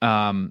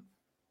 I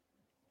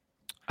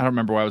don't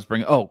remember why I was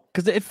bringing... Oh,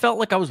 because it felt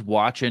like I was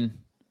watching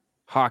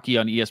hockey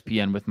on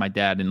ESPN with my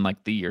dad in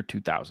like the year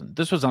 2000.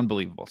 This was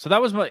unbelievable. So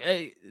that was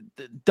my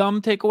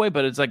dumb takeaway,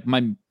 but it's like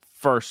my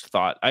first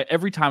thought.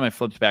 Every time I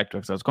flipped back to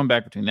it, because I was going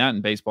back between that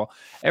and baseball,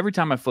 every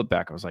time I flipped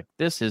back, I was like,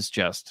 this is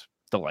just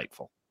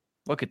delightful.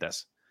 Look at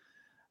this.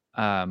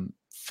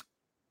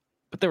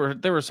 But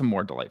there were some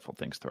more delightful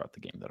things throughout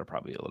the game that are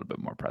probably a little bit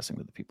more pressing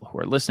to the people who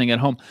are listening at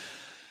home.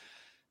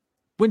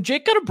 When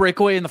Jake got a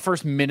breakaway in the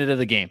first minute of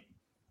the game.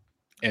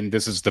 And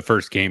this is the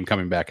first game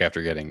coming back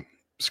after getting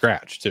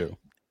scratched, too.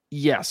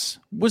 Yes.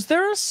 Was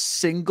there a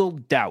single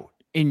doubt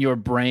in your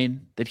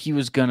brain that he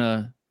was going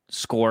to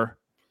score?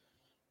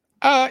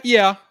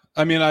 Yeah.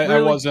 I mean, really?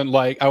 I wasn't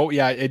like,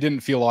 it didn't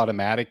feel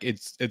automatic.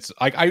 It's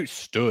like I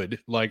stood,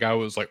 like I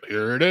was like,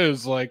 here it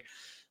is. Like,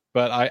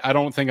 but I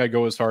don't think I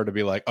go as far to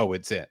be like, oh,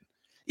 it's in.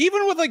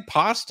 Even with like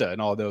Pasta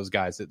and all those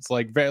guys, it's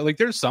like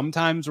there's some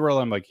times where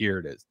I'm like, here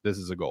it is. This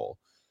is a goal.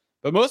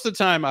 But most of the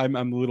time, I'm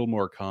a little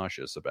more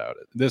cautious about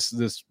it. This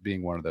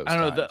being one of those. I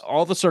don't know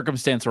all the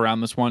circumstance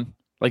around this one.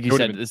 Like you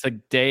said, it's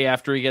like day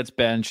after he gets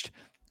benched,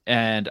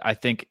 and I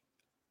think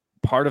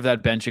part of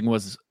that benching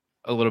was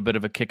a little bit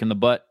of a kick in the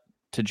butt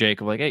to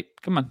Jake of like, hey,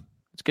 come on,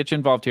 let's get you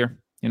involved here.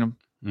 You know,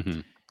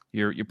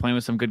 you're playing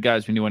with some good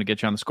guys when you want to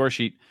get you on the score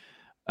sheet.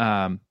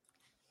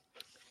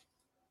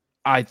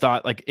 I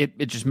thought like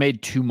it just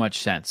made too much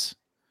sense.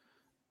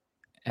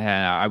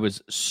 And I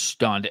was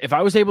stunned. If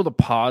I was able to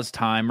pause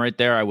time right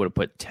there, I would have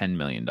put $10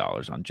 million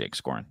on Jake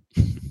scoring.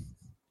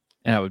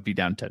 And I would be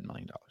down $10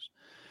 million.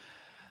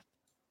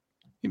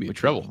 You'd be in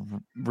trouble.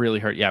 Really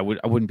hurt. Yeah, I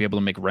wouldn't be able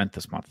to make rent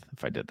this month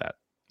if I did that.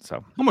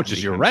 So how much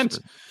is your rent?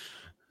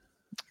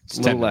 It's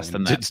a little less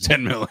than that. It's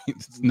 10 million.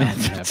 It's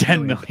not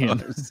 10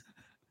 million.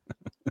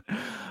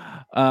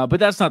 But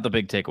that's not the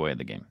big takeaway of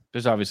the game.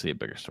 There's obviously a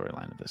bigger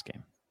storyline of this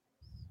game.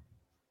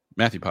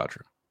 Matthew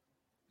Poitras.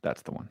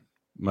 That's the one.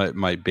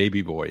 My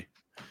baby boy.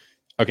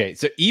 Okay,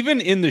 so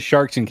even in the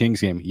Sharks and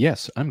Kings game,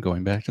 yes, I'm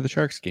going back to the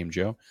Sharks game,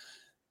 Joe.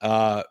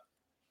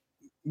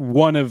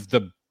 One of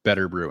the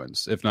better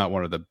Bruins, if not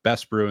one of the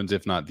best Bruins,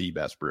 if not the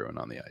best Bruin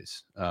on the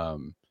ice.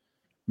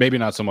 Maybe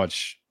not so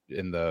much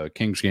in the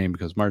Kings game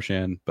because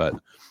Marchand, but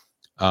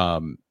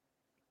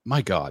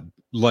my God,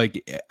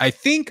 like I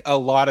think a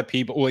lot of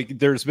people like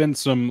there's been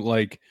some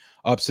like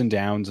ups and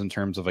downs in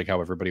terms of like how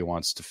everybody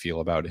wants to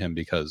feel about him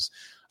because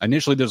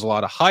initially there's a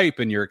lot of hype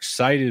and you're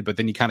excited, but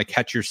then you kind of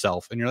catch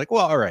yourself and you're like,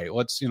 well, all right,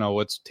 let's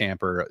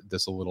tamper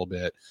this a little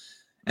bit.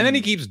 And then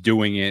he keeps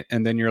doing it.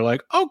 And then you're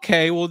like,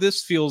 okay, well,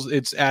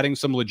 it's adding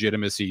some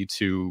legitimacy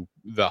to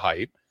the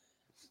hype.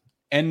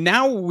 And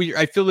now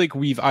I feel like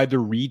we've either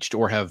reached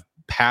or have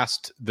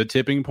passed the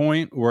tipping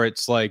point where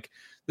it's like,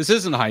 this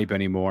isn't hype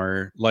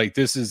anymore. Like,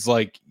 this is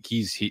like,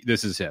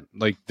 this is him.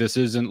 Like, this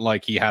isn't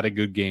like he had a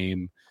good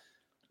game.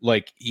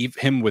 Like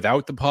him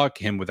without the puck,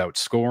 him without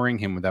scoring,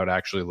 him without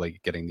actually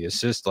like getting the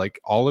assist, like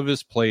all of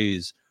his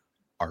plays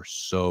are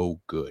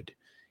so good.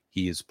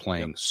 He is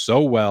playing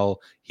so well.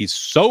 He's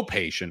so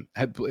patient.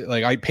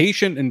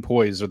 Patient and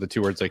poised are the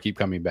two words I keep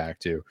coming back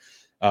to.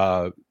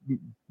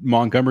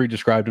 Montgomery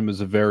described him as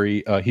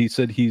he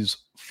said he's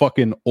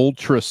fucking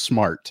ultra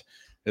smart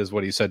is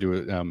what he said to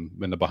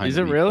in the behind. Is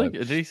it really?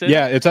 Clip. Did he say?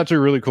 Yeah, it's actually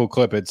a really cool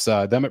clip. It's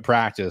them at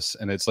practice,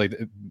 and it's like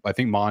I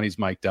think Monty's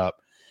mic'd up.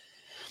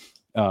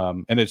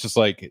 And it's just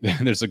like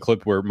there's a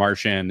clip where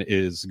Marchand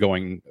is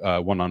going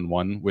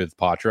one-on-one with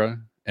Poitras,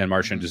 and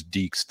Marchand just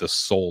dekes the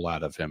soul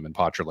out of him, and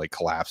Poitras like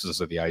collapses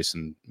at the ice,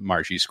 and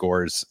Marshy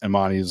scores, and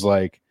Monty's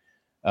like,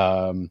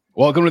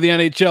 welcome to the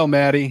NHL,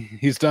 Matty.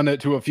 He's done it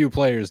to a few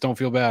players. Don't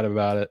feel bad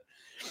about it.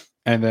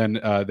 And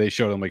then they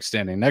showed him like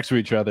standing next to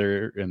each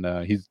other, and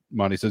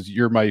Monty says,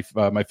 "You're my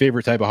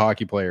favorite type of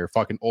hockey player,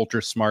 fucking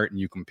ultra smart, and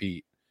you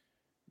compete."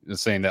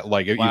 Saying that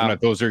like even if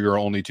those are your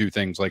only two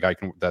things, like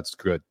that's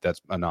good, that's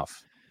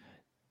enough.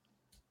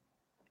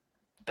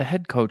 The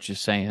head coach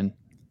is saying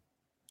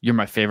you're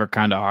my favorite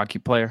kind of hockey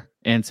player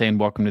and saying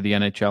welcome to the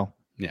NHL.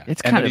 Yeah,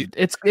 it's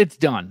it's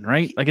done,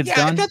 right? Like it's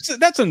done.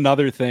 That's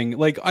another thing.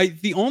 Like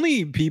the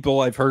only people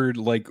I've heard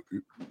like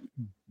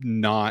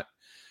not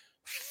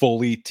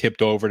fully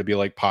tipped over to be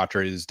like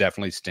Poitras is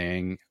definitely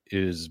staying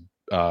is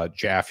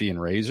Jaffe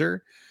and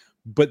Razor,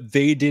 but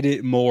they did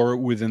it more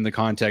within the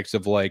context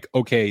of like,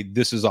 okay,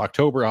 this is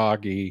October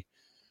hockey.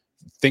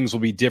 Things will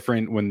be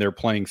different when they're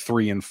playing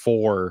 3 and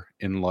 4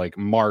 in like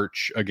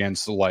March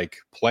against like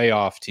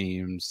playoff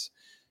teams,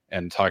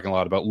 and talking a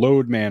lot about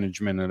load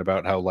management and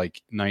about how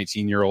like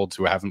 19-year-olds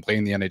who haven't played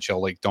in the NHL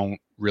like don't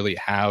really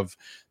have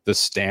the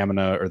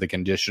stamina or the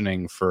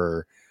conditioning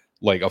for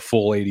like a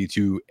full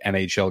 82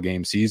 NHL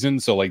game season.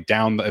 So like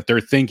if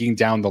they're thinking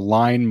down the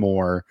line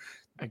more,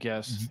 I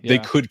guess they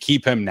could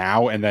keep him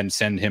now and then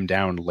send him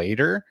down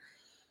later.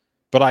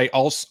 But I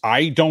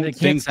don't they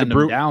think send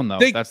him down though.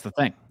 That's the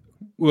thing.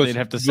 They'd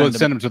have to send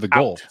him to the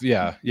Gulf.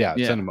 Yeah,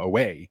 send him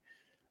away.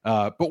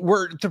 But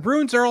the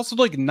Bruins are also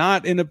like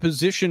not in a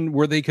position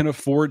where they can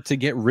afford to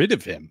get rid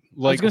of him.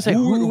 Like, I was gonna say,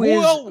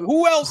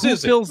 who else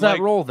fills that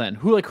like, role then?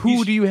 Who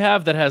do you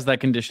have that has that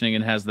conditioning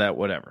and has that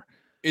whatever?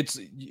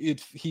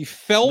 He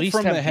fell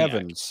from the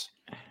heavens.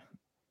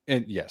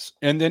 And yes,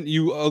 and then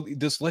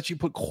this lets you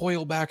put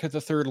Coyle back at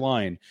the third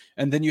line,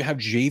 and then you have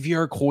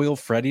JVR, Coyle,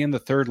 Freddie in the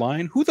third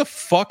line. Who the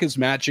fuck is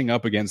matching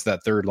up against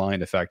that third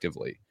line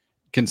effectively,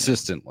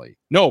 consistently?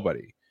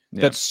 Nobody.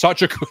 Yeah. That's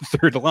such a good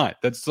third line.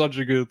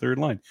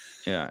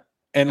 Yeah,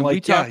 and like we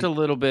talked a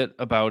little bit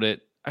about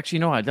it. Actually,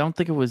 no, I don't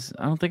think it was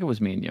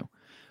me and you.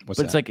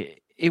 It's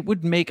like it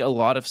would make a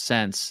lot of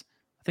sense.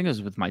 I think it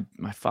was with my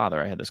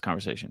father. I had this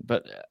conversation,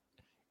 but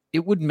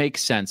it would make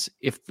sense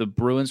if the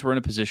Bruins were in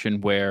a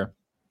position where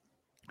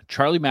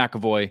Charlie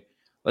McAvoy,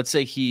 let's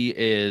say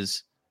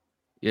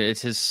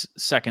it's his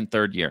second,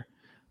 third year,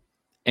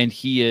 and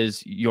he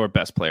is your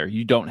best player.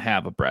 You don't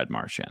have a Brad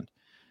Marchand,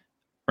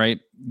 right?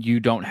 You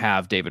don't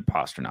have David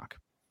Pastrnak,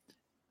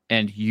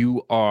 and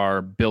you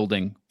are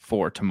building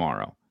for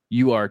tomorrow.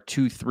 You are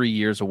 2-3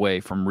 years away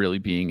from really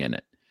being in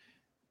it.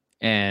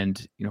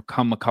 And,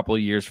 come a couple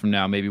of years from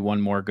now, maybe one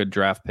more good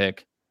draft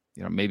pick,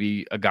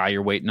 maybe a guy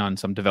you're waiting on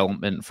some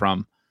development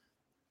from,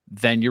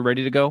 then you're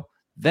ready to go.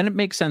 Then it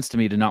makes sense to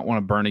me to not want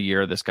to burn a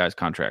year of this guy's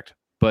contract.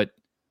 But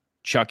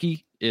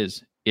Chucky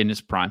is in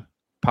his prime.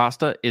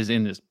 Pasta is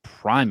in his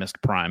primest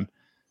prime.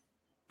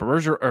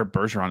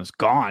 Bergeron is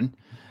gone.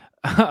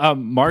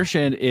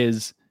 Marchand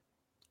is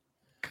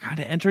kind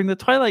of entering the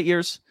twilight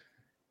years.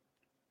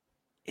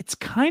 It's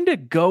kind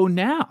of go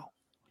now.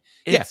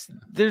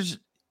 This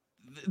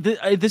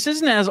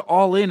isn't as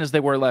all in as they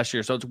were last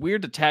year. So it's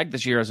weird to tag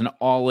this year as an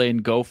all in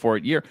go for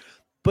it year.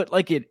 But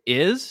like it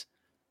is.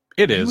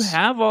 It is. You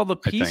have all the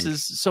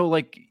pieces. So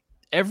like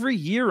every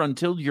year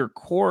until your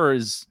core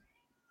is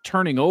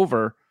turning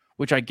over,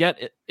 which I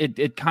get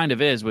it kind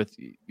of is with,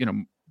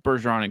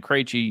 Bergeron and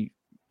Krejci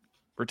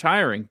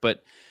retiring.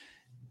 But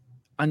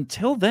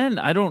until then,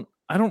 I don't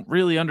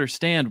really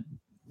understand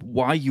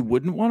why you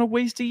wouldn't want to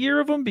waste a year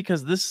of him,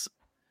 because this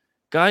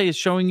guy is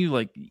showing you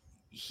like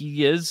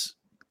he is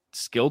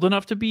skilled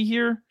enough to be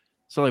here.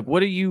 So like,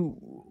 what is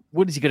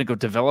he going to go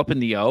develop in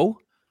the O?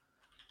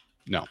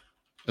 No.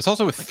 It's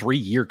also a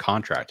 3-year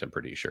contract, I'm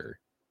pretty sure.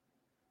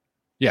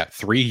 Yeah,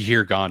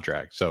 3-year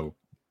contract. So,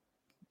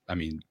 I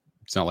mean,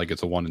 it's not like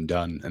it's a one and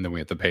done, and then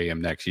we have to pay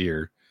him next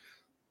year.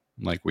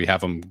 Like, we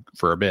have him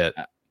for a bit.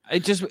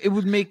 It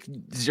would make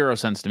zero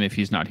sense to me if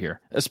he's not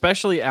here,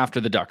 especially after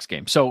the Ducks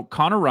game. So,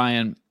 Connor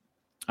Ryan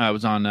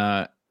was on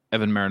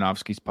Evan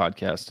Marinovsky's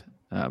podcast,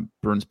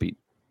 Bruins Beat.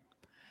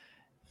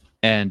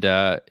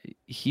 And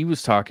he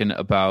was talking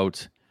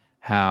about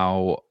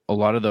how a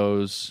lot of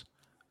those...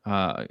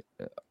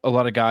 a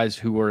lot of guys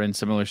who were in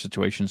similar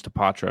situations to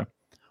Poitras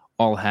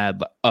all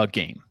had a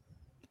game,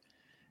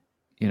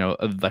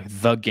 like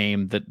the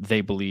game that they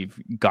believe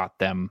got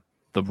them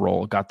the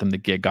role, got them the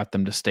gig, got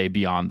them to stay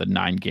beyond the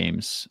 9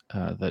 games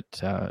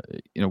that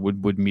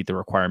would meet the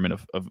requirement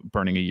of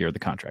burning a year of the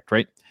contract,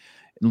 right?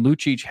 And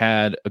Lucic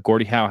had a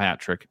Gordie Howe hat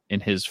trick in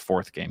his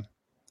 4th game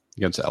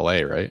against LA,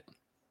 right?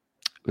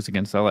 It was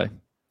against LA,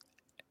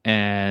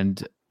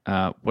 and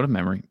what a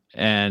memory.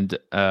 And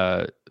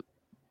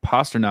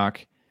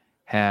Pastrnak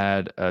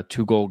had a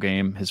 2-goal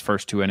game, his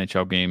first 2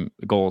 NHL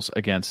goals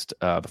against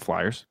the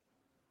Flyers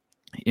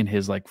in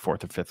his like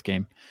 4th or 5th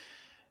game.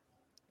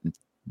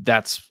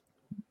 That's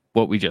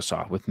what we just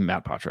saw with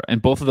Matt Poitras.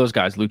 And both of those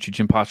guys, Lucic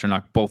and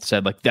Pastrnak, both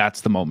said like,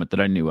 that's the moment that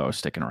I knew I was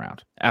sticking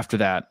around. After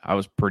that, I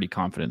was pretty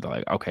confident that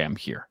like, okay, I'm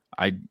here.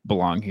 I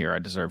belong here. I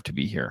deserve to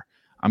be here.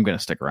 I'm going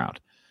to stick around.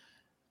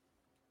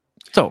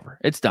 It's over.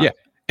 It's done. Yeah.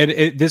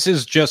 And this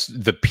is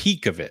just the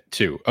peak of it,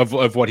 too, of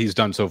what he's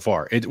done so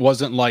far. It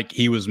wasn't like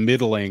he was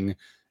middling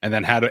and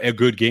then had a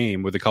good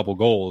game with a couple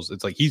goals.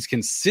 It's like he's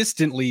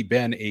consistently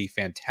been a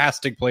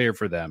fantastic player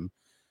for them,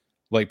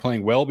 like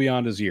playing well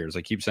beyond his years.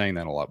 I keep saying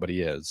that a lot, but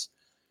he is.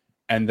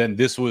 And then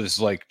this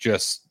was like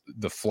just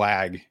the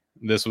flag.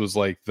 This was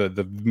like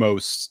the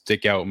most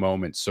stick out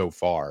moment so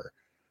far.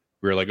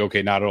 We were like,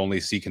 okay, not only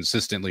is he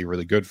consistently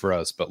really good for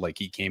us, but like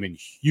he came in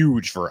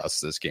huge for us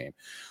this game.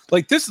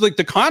 Like this, like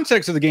the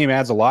context of the game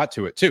adds a lot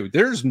to it too.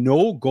 There's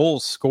no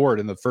goals scored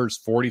in the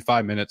first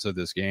 45 minutes of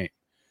this game.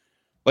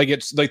 Like,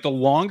 it's like the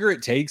longer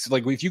it takes,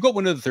 like if you go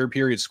into the third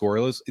period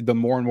scoreless, the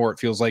more and more it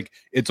feels like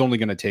it's only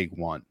going to take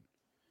one.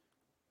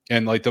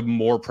 And like the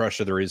more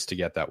pressure there is to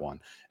get that one.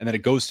 And then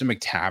it goes to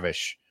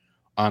McTavish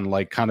on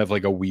like kind of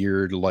like a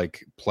weird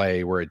like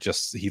play where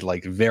he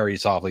like very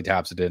softly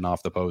taps it in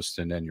off the post.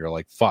 And then you're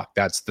like, fuck,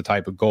 that's the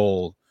type of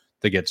goal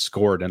that gets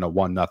scored in a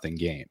 1-0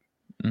 game.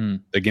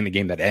 Like in a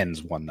game that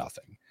ends 1-0.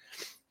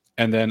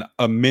 And then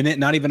a minute,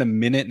 not even a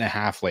minute and a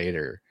half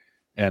later,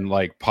 and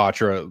like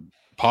Poitras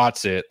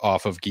pots it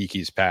off of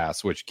Geeky's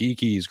pass, which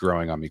Geeky is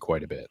growing on me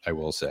quite a bit, I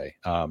will say.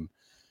 And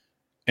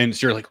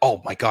so you're like,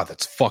 oh my God,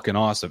 that's fucking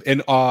awesome.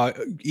 And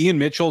Ian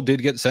Mitchell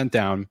did get sent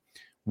down,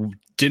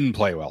 didn't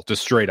play well,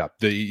 just straight up.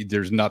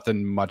 There's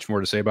nothing much more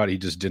to say about it. He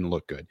just didn't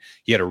look good.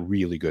 He had a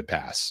really good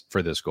pass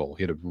for this goal.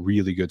 He had a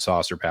really good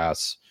saucer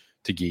pass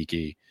to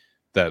Geeky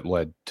that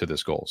led to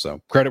this goal. So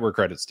credit where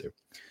credit's due.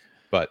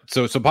 But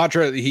so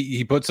Poitras,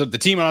 he puts up the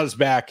team on his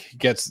back,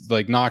 gets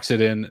like knocks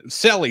it in.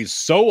 Selly's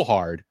so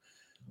hard.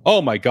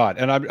 Oh my God.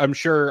 And I'm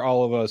sure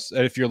all of us,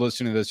 if you're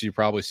listening to this, you've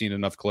probably seen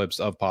enough clips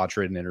of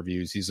Poitras in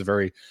interviews. He's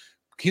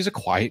a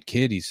quiet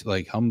kid. He's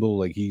like humble.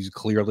 Like he's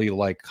clearly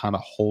like kind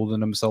of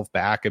holding himself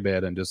back a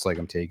bit and just like,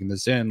 I'm taking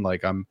this in.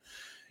 Like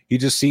he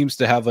just seems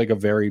to have like a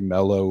very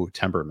mellow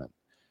temperament.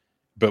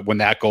 But when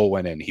that goal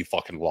went in, he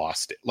fucking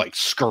lost it, like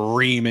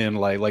screaming,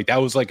 like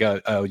that was like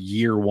a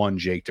year one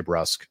Jake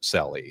DeBrusk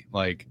Selly.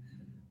 Like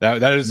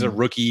that is a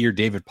rookie year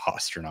David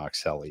Pastrnak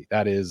Selly.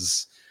 That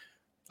is,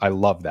 I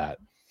love that.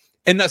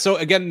 And so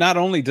again, not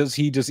only does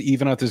he just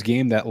even out this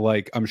game that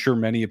like I'm sure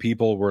many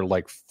people were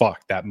like,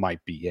 fuck, that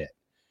might be it.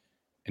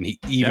 And he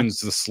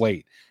evens the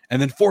slate.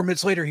 And then 4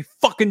 minutes later, he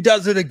fucking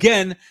does it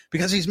again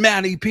because he's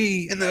Matty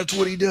P. And that's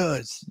what he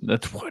does.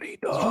 That's what he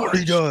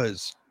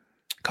does.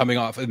 Coming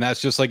off, and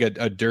that's just like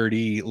a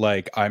dirty,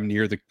 like I'm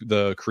near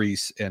the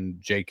crease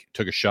and Jake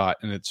took a shot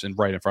and it's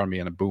right in front of me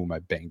and a boom, I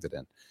banged it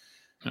in.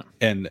 Yeah.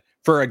 And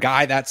for a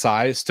guy that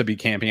size to be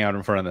camping out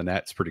in front of the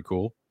net, it's pretty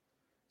cool.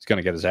 He's going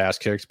to get his ass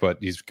kicked, but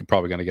he's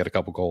probably going to get a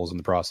couple goals in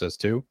the process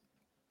too.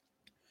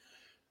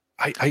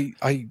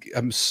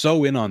 I'm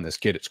so in on this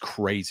kid. It's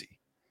crazy.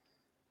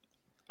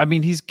 I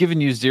mean, he's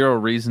given you zero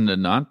reason to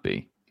not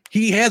be.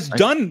 He has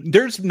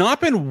there's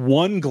not been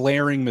one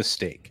glaring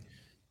mistake.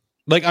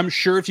 Like, I'm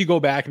sure if you go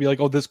back and be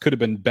like, oh, this could have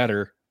been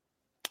better,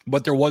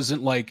 but there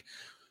wasn't like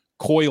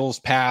Coyle's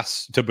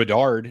pass to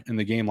Bedard in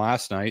the game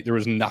last night. There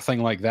was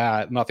nothing like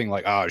that. Nothing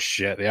like, oh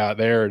shit. Yeah,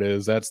 there it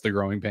is. That's the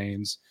growing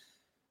pains.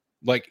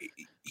 Like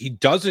he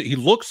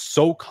looks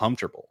so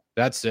comfortable.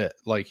 That's it.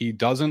 Like he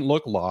doesn't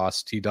look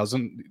lost. He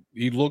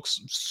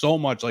looks so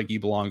much like he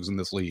belongs in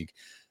this league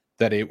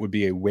that it would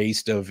be a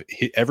waste of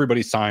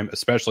everybody's time,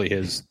 especially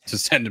his, to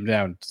send him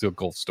down to a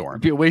Gulf Storm.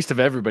 It'd be a waste of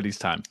everybody's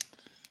time.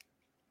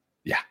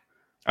 Yeah.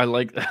 I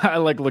like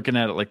looking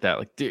at it like that.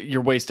 Like,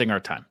 you're wasting our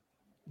time.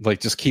 Like,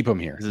 just keep him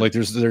here. Like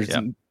this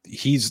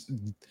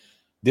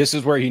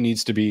is where he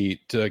needs to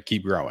be to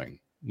keep growing.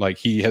 Like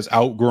he has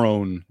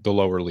outgrown the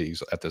lower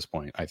leagues at this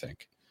point, I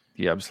think.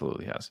 He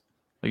absolutely has.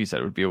 Like you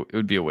said, it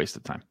would be a waste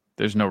of time.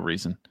 There's no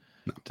reason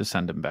to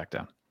send him back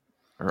down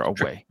or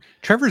away.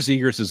 Trevor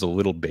Zegras is a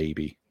little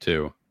baby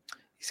too.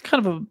 He's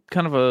kind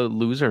of a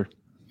loser.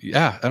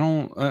 Yeah, I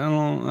don't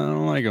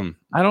like him.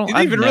 He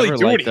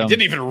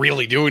didn't even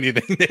really do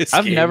anything this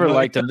I've game. never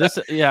liked him.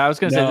 I was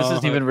gonna say this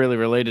isn't even really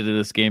related to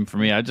this game for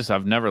me.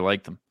 I've never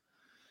liked him.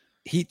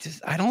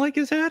 I don't like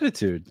his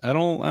attitude. I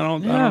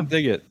don't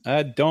dig it.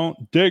 I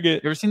don't dig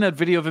it. You ever seen that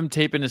video of him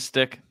taping his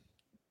stick?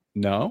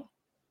 No.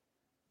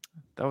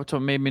 That's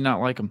what made me not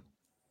like him.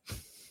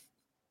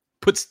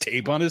 Puts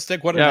tape on his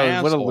stick? What an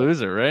asshole. What a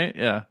loser, right?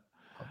 Yeah.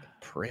 What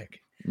a prick.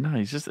 No,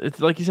 it's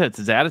like you said, it's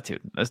his attitude.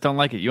 I just don't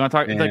like it. You want to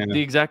talk like the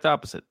exact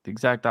opposite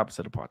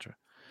of Poitras.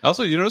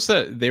 Also, you notice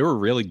that they were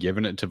really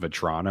giving it to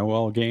Vetrano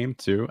all game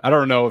too. I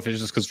don't know if it's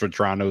just because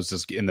Vetrano's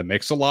just in the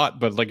mix a lot,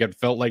 but like it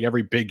felt like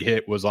every big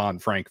hit was on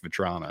Frank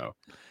Vetrano.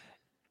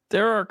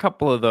 There are a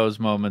couple of those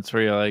moments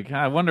where you're like,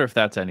 I wonder if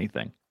that's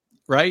anything.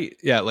 Right?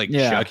 Yeah,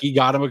 Chucky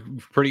got him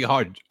pretty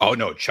hard. Oh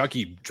no,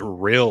 Chucky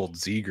drilled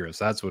Zegras.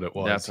 That's what it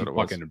was. That's what it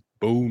was. Fucking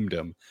boomed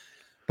him.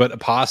 But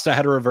Pasta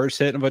had a reverse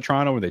hit in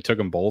Vetrano where they took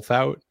them both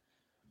out.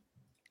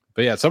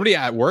 But yeah, somebody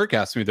at work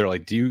asked me, they're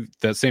like,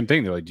 that same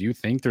thing. They're like, do you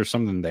think there's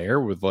something there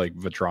with like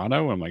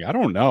Vetrano? I'm like, I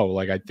don't know.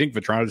 Like, I think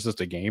Vetrano's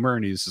just a gamer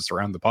and he's just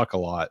around the puck a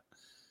lot.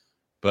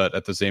 But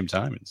at the same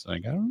time, it's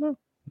like, I don't know.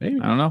 Maybe.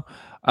 I don't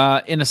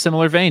know. In a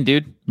similar vein,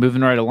 dude,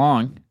 moving right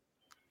along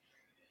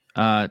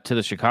to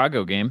the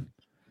Chicago game.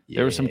 Yeah.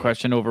 There was some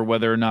question over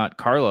whether or not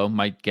Carlo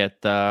might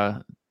get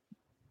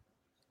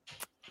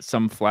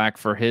some flack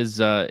for his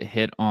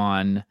hit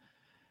on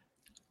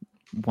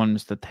one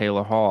was the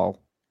Taylor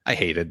Hall. I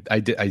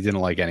didn't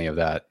like any of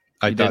that.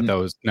 I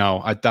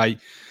thought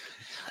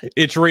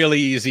it's really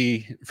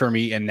easy for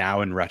me, and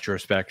now in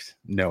retrospect,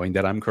 knowing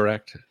that I'm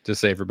correct, to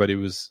say everybody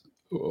was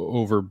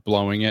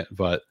overblowing it,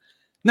 but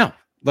no,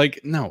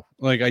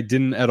 I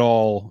didn't at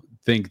all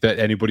think that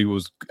anybody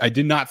was. I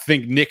did not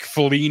think Nick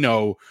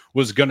Foligno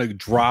was going to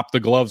drop the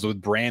gloves with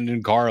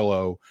Brandon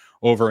Carlo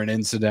over an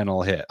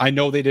incidental hit. I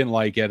know they didn't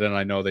like it, and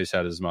I know they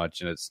said as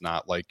much, and it's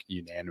not like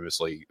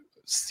unanimously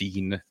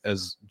seen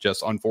as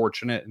just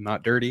unfortunate and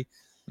not dirty.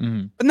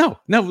 Mm-hmm. But no,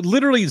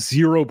 literally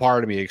zero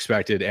part of me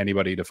expected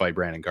anybody to fight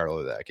Brandon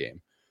Carlo that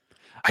game.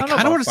 I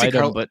kind of want to see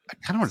Carlo, but I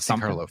kind of want to see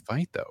Carlo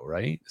fight though,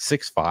 right?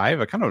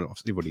 6'5". I kind of want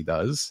to see what he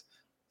does.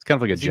 It's kind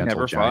of like a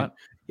gentle giant.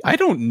 I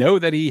don't know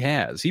that he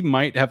has. He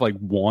might have like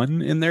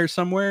one in there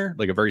somewhere,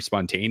 like a very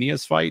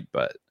spontaneous fight,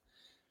 but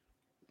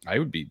I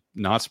would be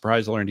not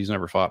surprised to learn he's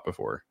never fought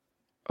before.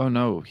 Oh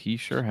no, he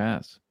sure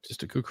has.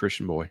 Just a good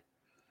Christian boy.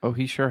 Oh,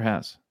 he sure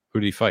has. Who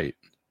did he fight?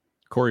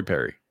 Corey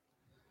Perry.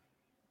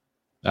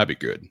 That'd be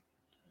good.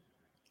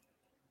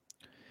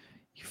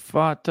 He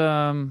fought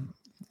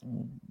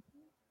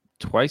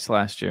twice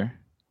last year.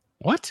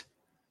 What?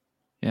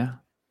 Yeah.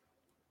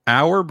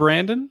 Our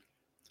Brandon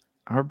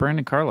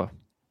Carlo.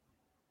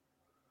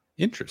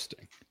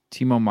 Interesting.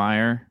 Timo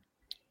Meyer.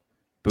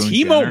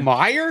 Timo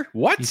Meyer?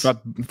 What? He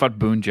fought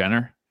Boone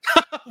Jenner.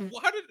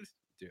 What?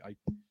 Dude,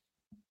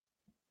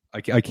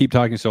 I keep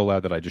talking so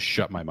loud that I just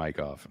shut my mic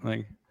off.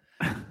 Like,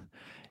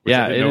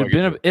 yeah,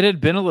 it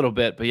had been a little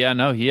bit, but yeah,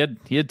 no, he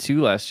had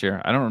 2 last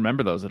year. I don't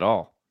remember those at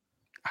all.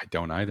 I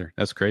don't either.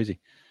 That's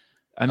crazy.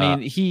 I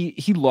mean,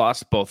 he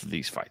lost both of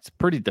these fights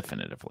pretty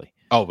definitively.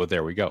 Oh, but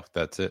there we go.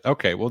 That's it.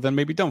 Okay, well then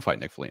maybe don't fight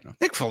Nick Foligno.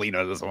 Nick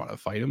Foligno doesn't want to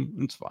fight him.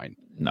 It's fine.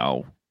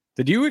 No.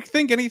 Did you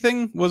think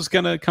anything was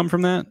going to come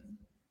from that?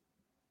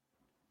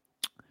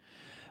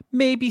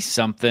 Maybe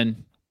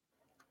something.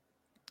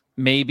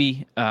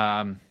 Maybe.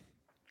 The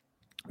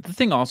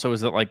thing also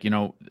is that, like,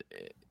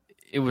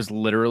 it was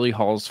literally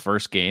Hall's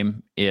first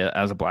game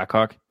as a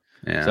Blackhawk.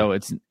 Yeah. So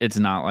it's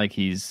not like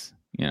he's,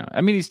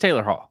 I mean, he's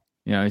Taylor Hall.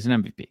 He's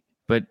an MVP.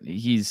 But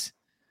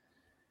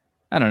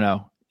I don't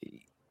know.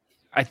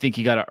 I think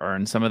you got to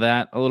earn some of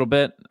that a little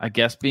bit. I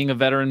guess being a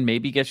veteran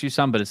maybe gets you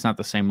some, but it's not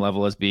the same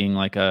level as being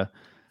like a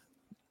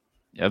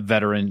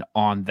veteran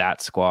on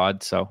that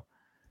squad. So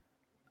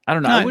I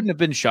don't know. I wouldn't have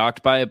been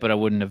shocked by it, but I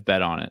wouldn't have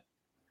bet on it.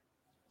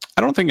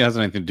 I don't think it has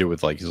anything to do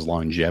with like his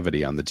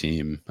longevity on the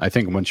team. I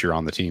think once you're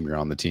on the team, you're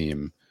on the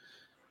team.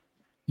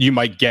 You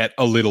might get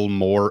a little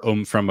more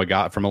from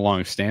a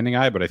long-standing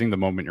guy, but I think the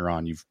moment you're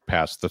on, you've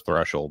passed the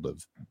threshold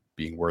of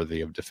being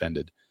worthy of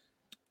defended.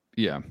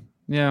 Yeah.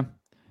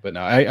 But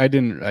no, I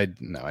didn't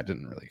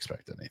really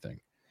expect anything.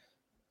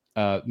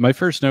 My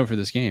first note for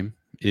this game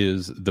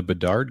is the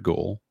Bedard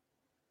goal,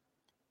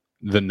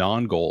 the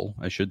non-goal,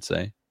 I should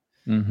say.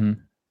 Mm-hmm.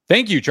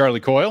 Thank you,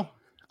 Charlie Coyle.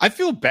 I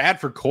feel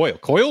bad for Coyle.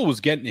 Coyle was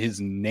getting his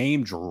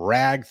name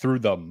dragged through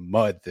the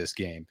mud this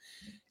game.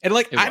 And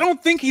I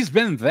don't think he's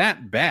been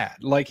that bad.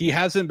 Like, he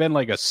hasn't been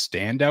like a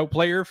standout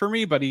player for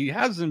me, but he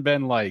hasn't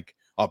been like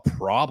a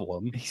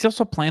problem. He's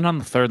also playing on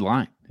the third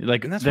line.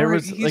 Like, and that's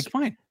he's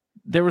fine.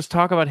 There was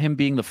talk about him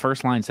being the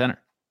first line center.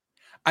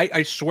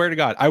 I swear to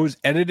God, I was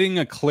editing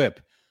a clip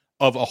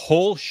of a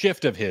whole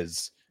shift of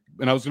his,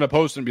 and I was going to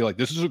post it and be like,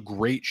 this is a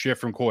great shift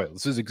from Coyle.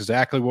 This is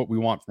exactly what we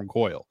want from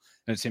Coyle.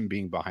 And it's him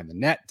being behind the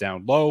net,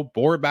 down low,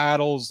 board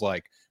battles,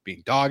 like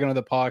being dogging on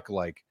the puck,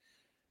 like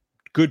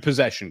good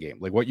possession game,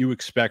 like what you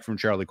expect from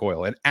Charlie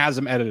Coyle. And as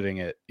I'm editing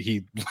it,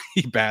 he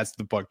bats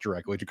the puck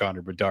directly to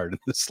Connor Bedard in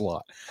the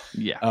slot.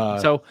 Yeah.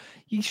 So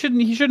he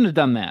shouldn't have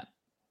done that.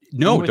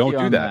 No, don't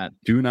do that.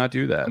 Do not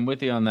do that. I'm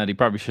with you on that. He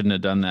probably shouldn't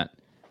have done that.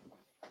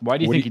 Why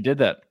do you think he did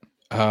that?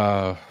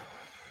 Because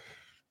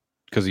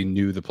he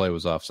knew the play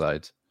was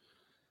offsides.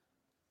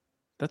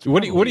 That's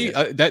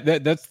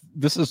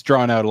this has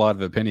drawn out a lot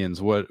of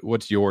opinions.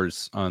 What's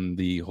yours on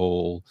the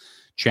whole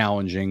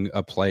challenging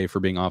a play for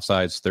being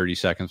offsides 30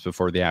 seconds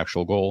before the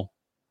actual goal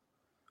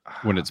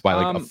when it's by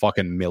like a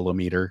fucking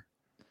millimeter?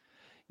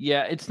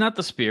 Yeah, it's not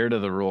the spirit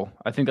of the rule.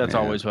 I think that's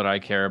always what I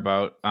care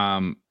about.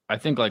 I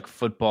think like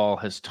football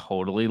has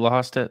totally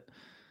lost it.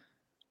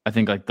 I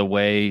think like the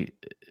way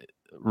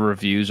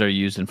reviews are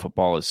used in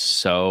football is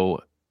so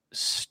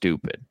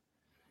stupid.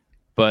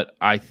 But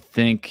I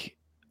think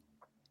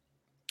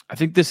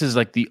this is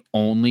like the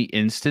only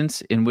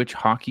instance in which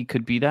hockey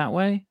could be that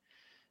way,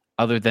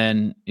 other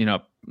than,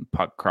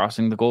 puck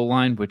crossing the goal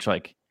line, which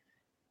like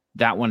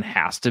that one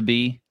has to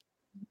be,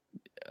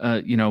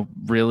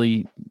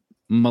 really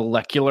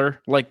molecular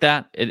like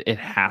that. It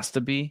has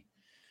to be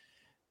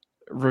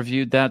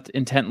reviewed that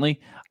intently.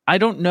 I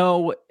don't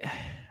know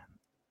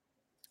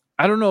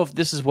if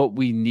this is what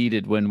we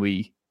needed when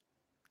we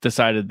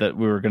decided that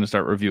we were going to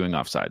start reviewing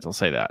offsides. I'll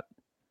say that.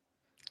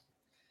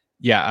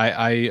 Yeah,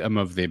 I am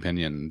of the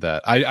opinion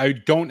that I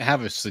don't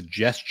have a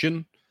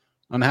suggestion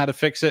on how to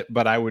fix it,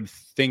 but I would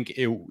think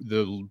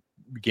the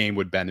game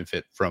would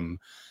benefit from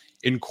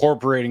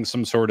incorporating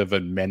some sort of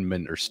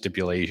amendment or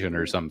stipulation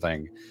or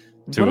something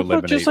to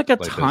eliminate just like a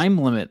time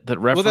limit that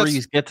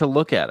referees get to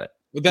look at it.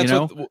 That's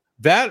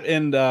that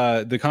and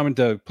the comment,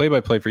 the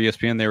play-by-play for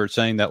ESPN, they were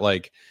saying that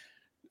like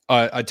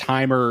a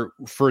timer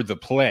for the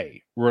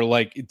play where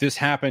like this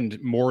happened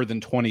more than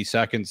 20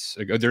 seconds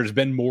ago. There's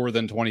been more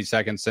than 20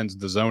 seconds since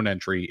the zone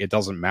entry. It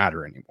doesn't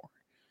matter anymore.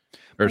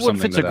 Or what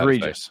if it's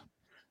egregious?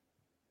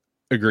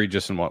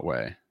 Egregious in what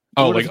way?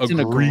 Oh, like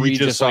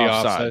egregiously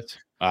offside.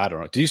 I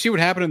don't know. Did you see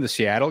what happened in the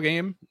Seattle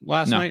game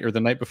last night or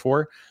the night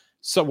before?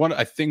 So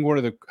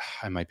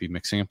I might be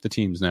mixing up the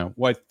teams now.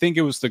 Well, I think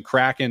it was the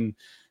Kraken.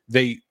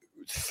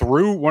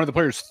 One of the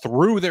players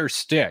threw their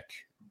stick,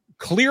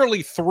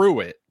 clearly threw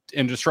it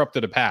and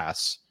disrupted a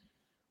pass,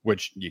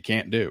 which you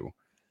can't do.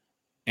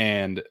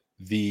 And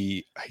I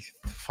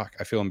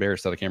feel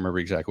embarrassed that I can't remember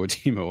exactly what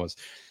team it was.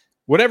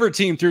 Whatever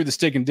team threw the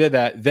stick and did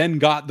that, then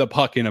got the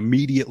puck and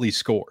immediately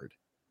scored.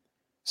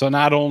 So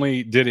not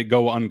only did it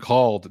go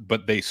uncalled,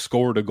 but they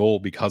scored a goal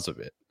because of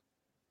it.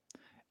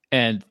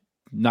 And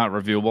not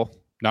reviewable.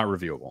 Not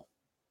reviewable.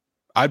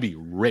 I'd be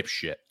rip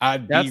shit.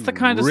 That's the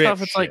kind of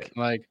stuff. It's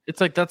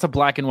like that's a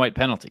black and white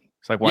penalty.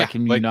 It's like, why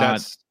can you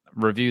not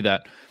review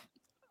that?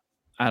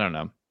 I don't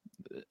know.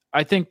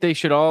 I think it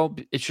should all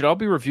be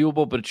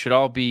reviewable, but it should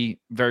all be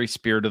very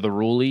spirit of the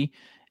rule-y.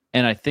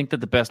 And I think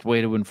that the best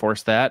way to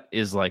enforce that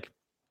is like,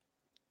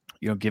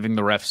 giving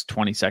the refs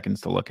 20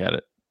 seconds to look at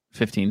it,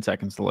 15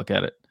 seconds to look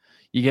at it.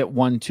 You get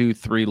 1, 2,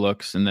 3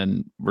 looks, and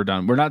then we're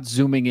done. We're not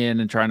zooming in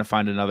and trying to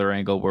find another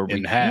angle where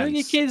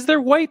is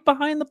there white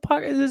behind the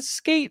puck? Is it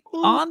skate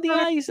on the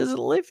ice? Is it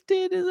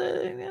lifted?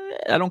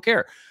 I don't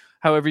care.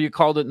 However you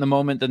called it in the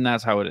moment, then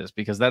that's how it is,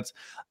 because that's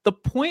the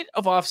point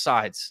of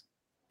offsides.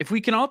 If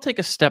we can all take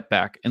a step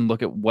back and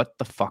look at what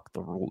the fuck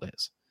the rule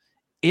is,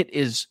 it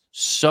is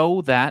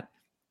so that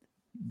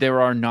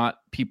there are not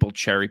people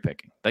cherry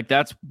picking. Like,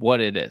 that's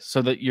what it is.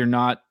 So that you're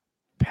not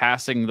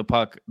passing the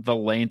puck the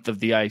length of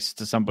the ice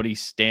to somebody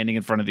standing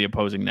in front of the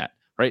opposing net,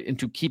 right? And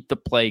to keep the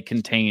play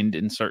contained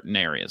in certain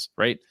areas,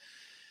 right?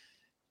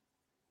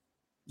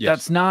 Yes.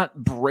 That's not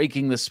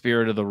breaking the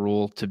spirit of the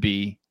rule to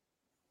be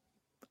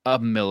a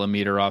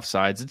millimeter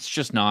offsides. It's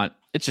just not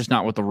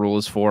what the rule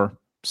is for.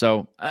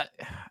 So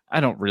I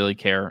don't really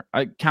care.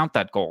 I count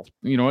that goal.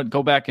 You know what?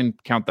 Go back and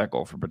count that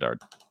goal for Bedard.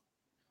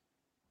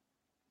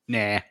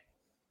 Nah.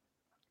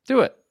 Do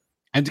it.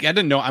 I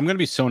didn't know. I'm going to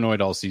be so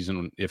annoyed all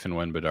season if and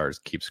when Bedard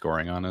keeps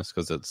scoring on us,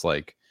 because it's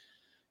like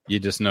you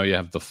just know you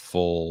have the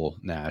full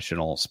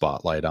national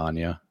spotlight on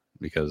you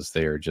because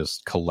they are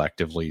just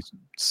collectively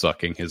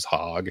sucking his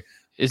hog.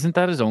 Isn't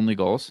that his only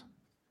goals?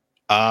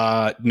 No,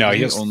 I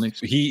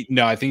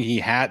think he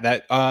had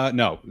that.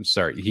 No,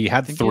 sorry. He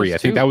had 3. I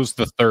think that was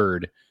the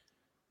third.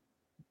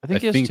 I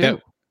think he has 2.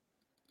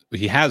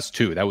 He has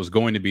 2. That was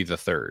going to be the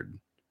third.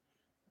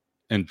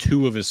 And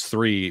 2 of his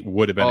 3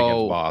 would have been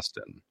against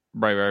Boston.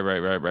 Right.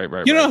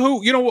 You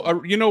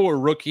know a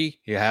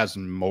rookie? He has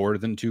more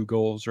than 2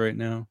 goals right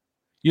now.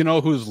 You know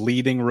who's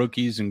leading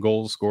rookies in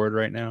goals scored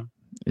right now?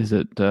 Is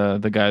it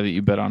the guy that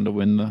you bet on to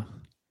win the?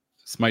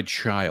 It's my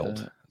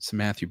child. It's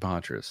Matthew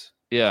Poitras.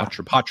 Yeah,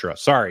 Poitras.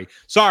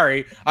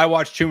 Sorry. I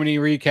watched too many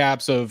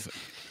recaps of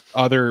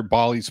other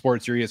Bally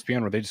Sports or ESPN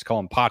where they just call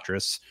him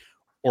Poitras,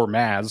 or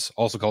Maz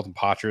also called him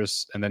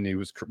Poitras, and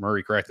then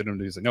Murray corrected him.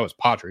 He's like, no, it's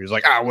Poitras. He's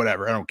like,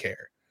 whatever, I don't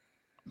care.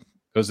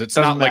 Because it's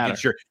not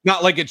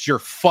like it's your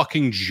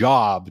fucking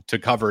job to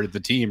cover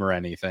the team or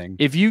anything.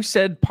 If you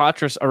said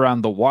Poitras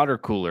around the water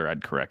cooler,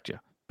 I'd correct you.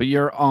 But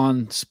you're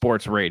on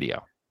sports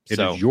radio. It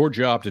is your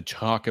job to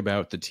talk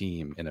about the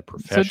team in a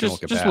professional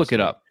capacity. Just look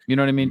it up. You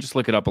know what I mean? Just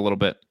look it up a little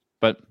bit.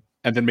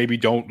 And then maybe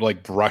don't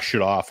like brush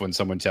it off when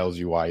someone tells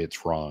you why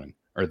it's wrong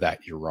or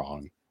that you're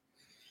wrong.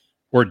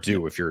 Or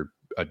do if you're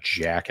a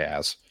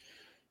jackass.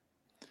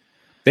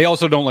 They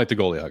also don't like the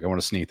goalie hug. I want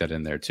to sneak that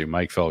in there too.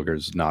 Mike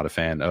Felger's not a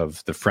fan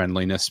of the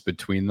friendliness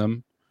between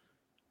them.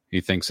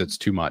 He thinks it's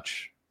too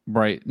much.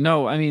 Right.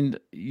 No, I mean,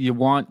 you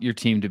want your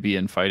team to be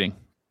in fighting.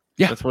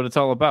 Yeah. That's what it's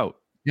all about.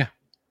 Yeah.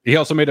 He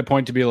also made a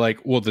point to be like,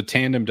 well, the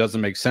tandem doesn't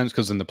make sense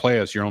because in the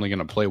playoffs, you're only going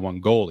to play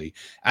one goalie.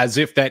 As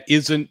if that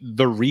isn't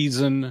the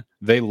reason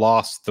they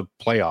lost the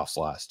playoffs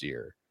last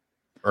year.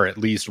 Or at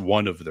least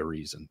one of the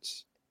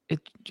reasons.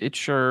 It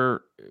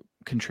sure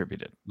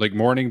contributed. Like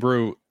Morning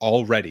Brew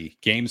already,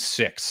 game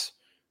 6.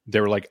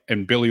 They were like,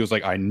 and Billy was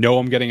like, I know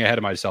I'm getting ahead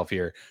of myself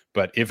here,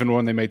 but if and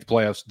when they make the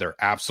playoffs, they're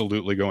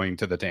absolutely going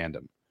to the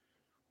tandem.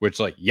 Which,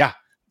 like,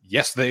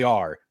 yes, they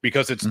are,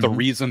 because it's the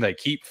reason they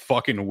keep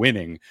fucking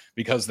winning,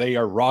 because they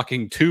are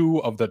rocking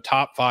 2 of the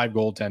top 5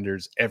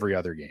 goaltenders every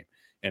other game.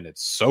 And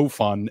it's so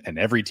fun, and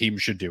every team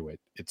should do it.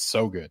 It's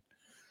so good.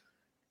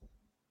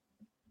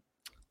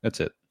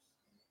 That's it.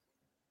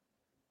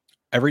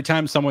 Every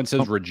time someone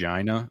says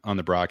Regina on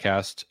the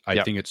broadcast,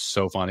 I think it's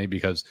so funny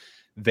because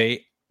there's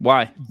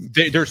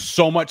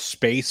so much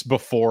space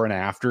before and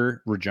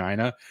after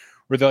Regina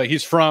where they're like,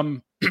 he's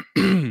from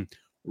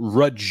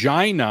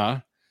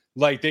Regina.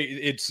 Like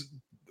it's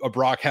a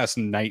broadcast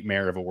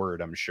nightmare of a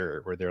word, I'm sure,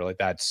 where they're like,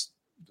 that's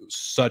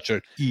such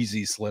an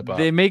easy slip up.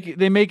 They make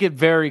it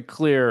very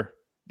clear.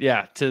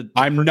 Yeah.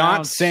 I'm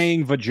not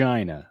saying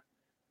vagina.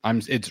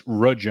 It's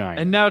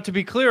Regina. And now to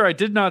be clear, I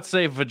did not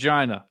say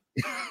vagina.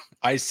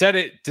 I said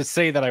it to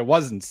say that I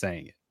wasn't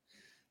saying it.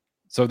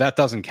 So that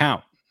doesn't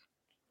count.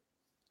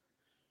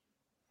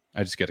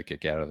 I just get a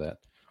kick out of that.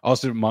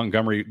 Also,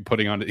 Montgomery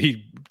putting on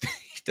he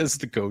does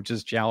the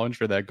coach's challenge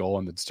for that goal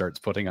and then starts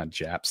putting on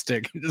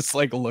chapstick and just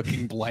like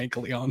looking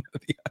blankly onto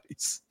the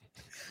ice.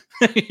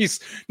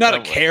 He's not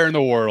a care in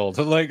the world.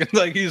 Like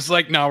he's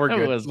like, no, we're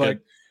good.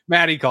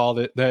 Matty called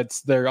it.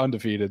 They're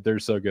undefeated. They're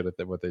so good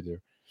at what they do.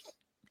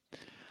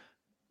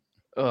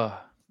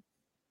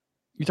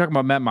 You talking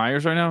about Matt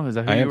Myers right now? Is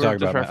that who I you am were talking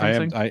just about?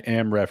 referencing? I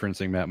am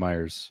referencing Matt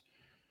Myers.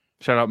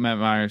 Shout out Matt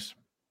Myers.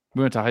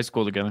 We went to high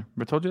school together.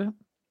 Ever told you that?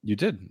 You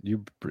did.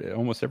 You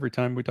almost every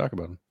time we talk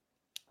about him.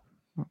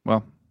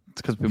 Well,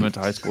 it's because we went to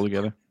high school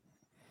together.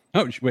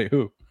 Oh, wait,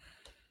 who?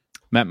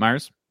 Matt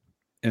Myers.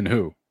 And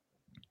who?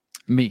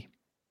 Me.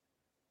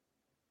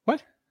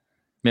 What?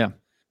 Yeah.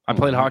 I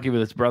played hockey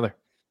with his brother.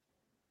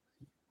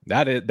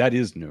 That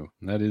is new.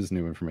 That is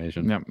new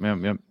information.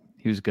 Yep.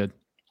 He was good.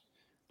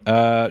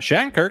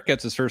 Shattenkirk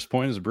gets his first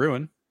point as a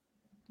Bruin.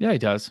 Yeah, he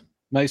does.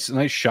 Nice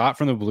shot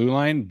from the blue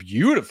line.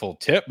 Beautiful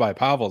tip by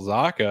Pavel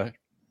Zacha.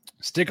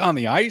 Stick on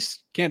the ice.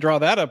 Can't draw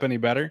that up any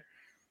better.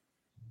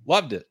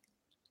 Loved it.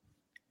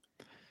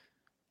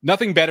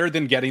 Nothing better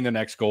than getting the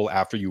next goal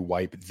after you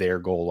wipe their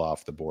goal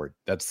off the board.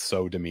 That's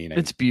so demeaning.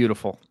 It's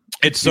beautiful.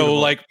 It's so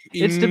beautiful. like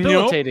it's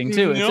debilitating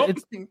too. Nope.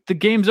 It's the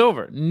game's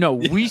over. No,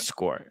 we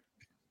score.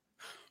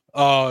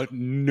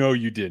 No,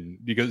 you didn't,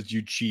 because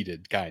you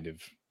cheated, kind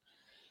of.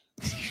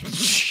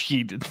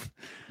 Cheated.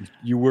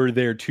 You were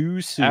there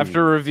too soon.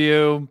 After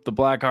review, the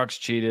Blackhawks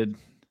cheated.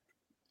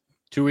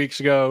 2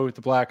 weeks ago,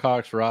 the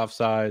Blackhawks were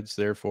offsides,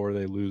 therefore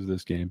they lose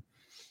this game.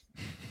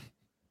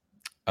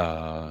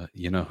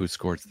 You know who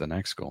scores the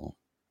next goal?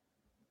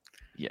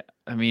 Yeah,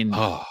 I mean,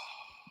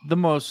 the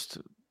most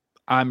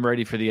I'm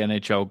ready for the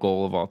NHL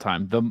goal of all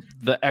time.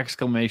 The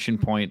exclamation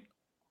point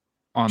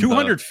on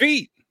 200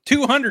 feet.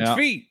 200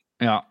 feet.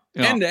 Yeah.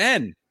 End to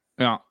end.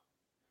 Yeah.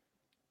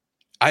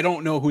 I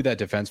don't know who that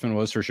defenseman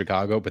was for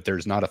Chicago, but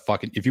there's not a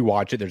fucking, if you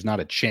watch it, there's not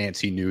a chance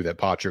he knew that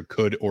Poitras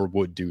could or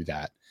would do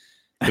that.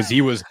 Because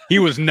he was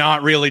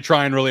not really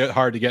trying really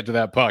hard to get to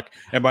that puck.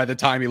 And by the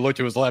time he looked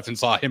to his left and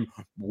saw him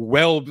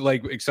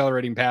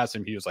accelerating past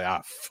him, he was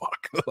like,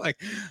 fuck.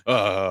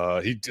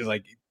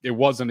 It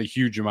wasn't a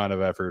huge amount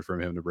of effort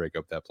from him to break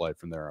up that play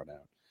from there on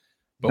out.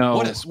 But no.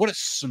 What a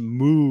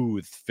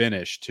smooth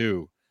finish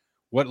too.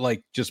 What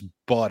just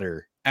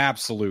butter,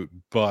 absolute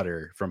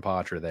butter from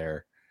Poitras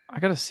there.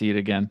 I got to see it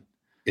again.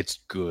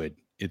 It's good.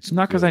 It's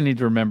not because I need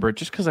to remember it,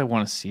 just because I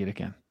want to see it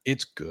again.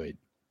 It's good.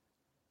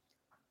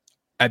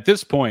 At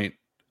this point,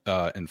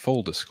 in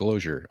full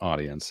disclosure,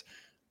 audience,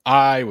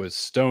 I was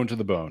stoned to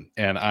the bone,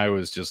 and I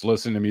was just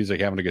listening to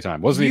music, having a good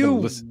time. Wasn't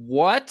even listening.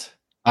 What?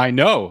 I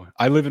know.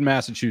 I live in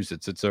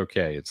Massachusetts. It's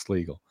okay. It's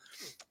legal.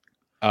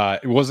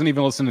 It wasn't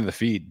even listening to the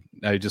feed.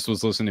 I just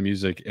was listening to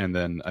music, and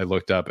then I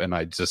looked up, and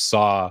I just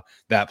saw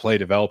that play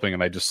developing,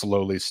 and I just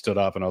slowly stood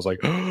up, and I was like,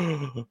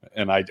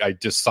 and I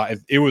just saw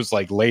it was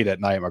late at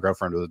night. My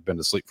girlfriend had been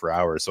asleep for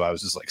hours, so I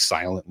was just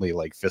silently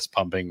fist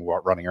pumping,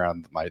 running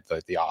around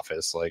the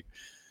office,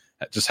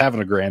 just having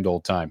a grand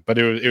old time. But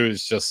it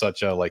was just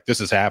such a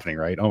this is happening,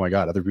 right? Oh my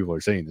god, other people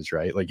are saying this,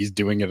 right? He's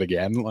doing it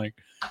again,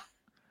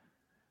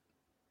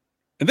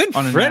 and then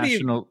on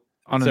Freddie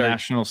a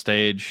national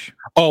stage.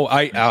 Oh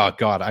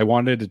god, I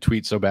wanted to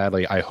tweet so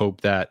badly. I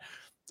hope that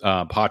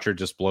Poitras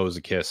just blows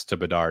a kiss to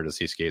Bedard as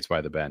he skates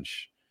by the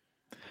bench,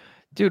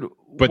 dude.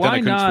 But then I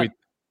couldn't tweet.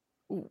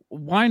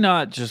 Why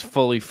not just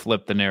fully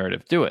flip the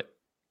narrative? Do it.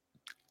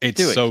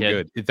 It's so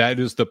good. That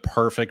is the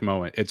perfect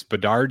moment. It's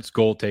Bedard's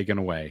goal taken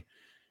away,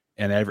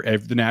 and every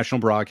the national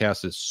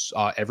broadcast is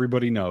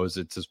everybody knows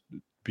it's just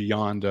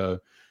beyond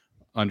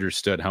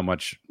understood how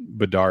much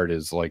Bedard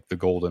is the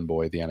golden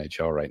boy of the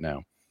NHL right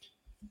now.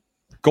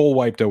 Goal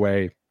wiped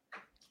away,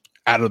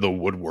 out of the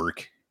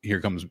woodwork. Here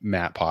comes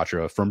Matt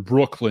Poitras from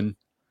Brooklyn.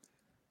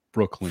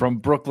 From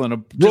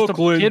Brooklyn. Just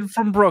a kid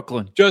from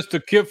Brooklyn. Just a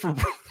kid from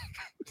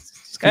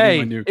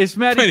Brooklyn. It's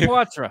Matty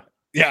Poitras.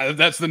 Yeah,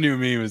 that's the new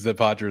meme, is that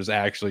Poitras is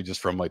actually just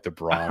from the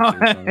Bronx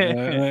or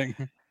something.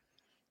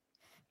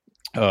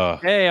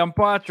 Hey, I'm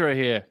Poitras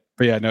here.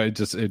 But yeah, no,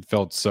 it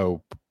felt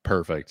so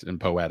perfect and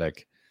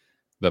poetic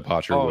that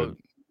Poitras would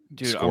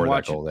score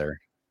that goal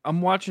there.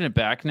 I'm watching it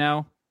back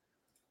now.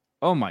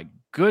 Oh my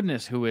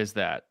goodness, who is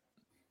that?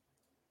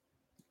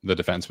 The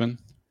defenseman?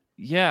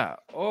 Yeah.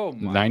 Oh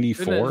my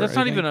 94. That's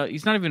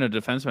he's not even a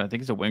defenseman. I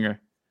think he's a winger.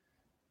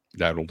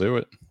 That'll do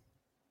it.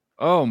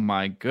 Oh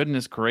my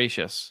goodness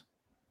gracious.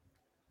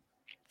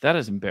 That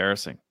is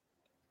embarrassing.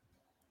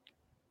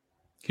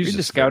 Read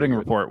the scouting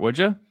report, would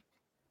you?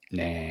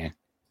 Nah.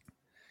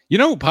 You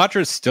know,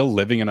 Poitras is still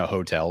living in a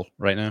hotel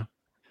right now?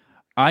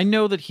 I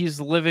know that he's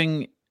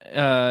living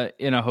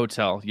in a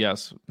hotel,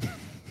 yes.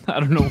 I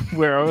don't know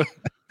where.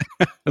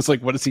 It's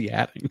what is he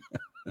adding?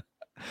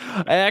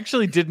 I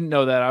actually didn't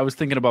know that. I was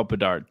thinking about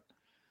Bedard.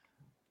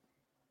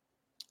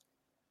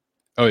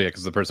 Oh, yeah,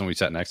 because the person we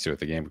sat next to at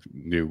the game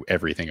knew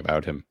everything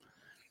about him.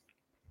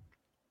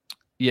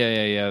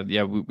 Yeah.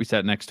 We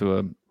sat next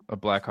to a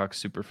Blackhawks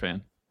super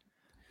fan.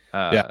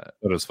 Yeah,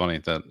 it was funny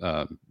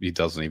that he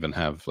doesn't even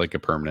have a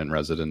permanent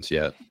residence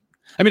yet.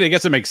 I mean, I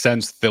guess it makes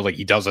sense that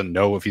he doesn't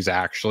know if he's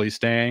actually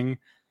staying.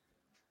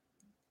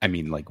 I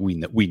mean, we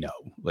know.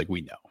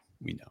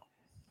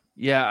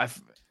 Yeah,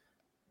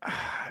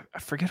 I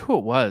forget who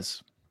it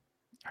was.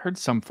 I heard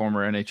some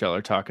former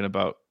NHLer talking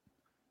about.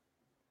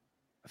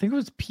 I think it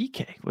was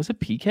PK. Was it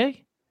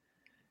PK?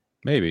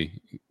 Maybe.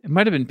 It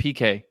might have been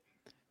PK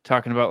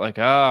talking about like,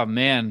 oh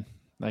man,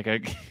 like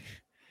I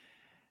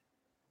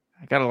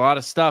got a lot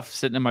of stuff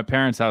sitting in my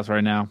parents' house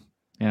right now.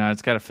 You know, I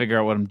just got to figure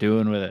out what I'm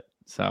doing with it.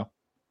 So,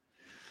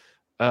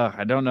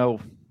 I don't know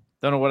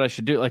what I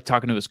should do. Like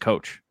talking to his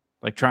coach,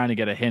 like trying to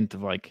get a hint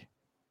of like,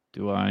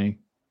 do I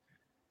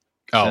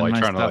send like my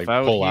trying to stuff like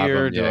out pull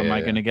here? out them. Am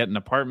I going to get an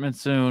apartment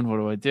soon? What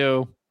do I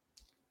do?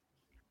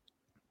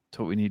 That's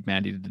what we need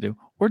Mandy to do.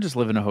 Or just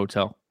live in a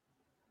hotel.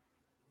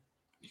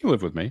 You can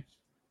live with me.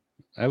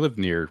 I live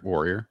near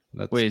Warrior.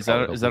 Wait, is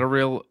that a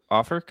real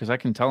offer? Because I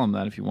can tell him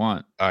that if you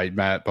want.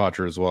 Matt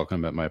Poitras is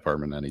welcome at my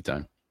apartment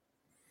anytime.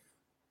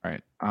 All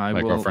right.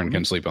 My girlfriend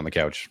can sleep on the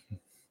couch.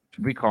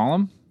 Should we call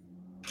him?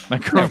 My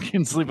girl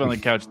can sleep on the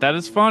couch. That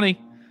is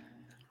funny.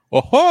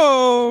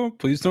 Oh,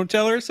 please don't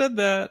tell her I said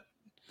that.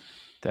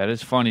 That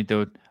is funny,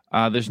 dude.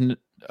 There's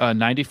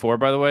 94,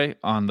 by the way,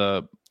 on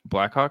the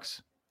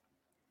Blackhawks.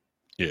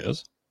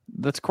 Yes.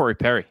 That's Corey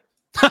Perry.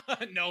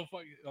 No,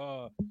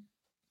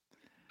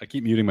 I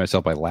keep muting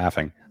myself by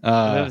laughing.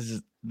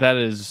 That's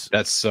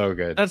so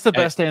good. That's the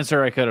best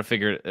answer I could have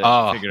figured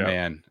out.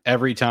 Man.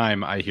 Every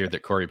time I hear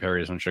that Corey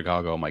Perry is in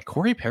Chicago, I'm like,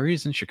 Corey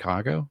Perry's in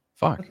Chicago?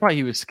 Fuck. That's why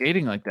he was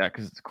skating like that,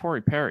 because it's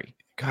Corey Perry.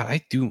 God,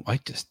 I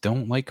just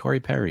don't like Corey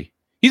Perry.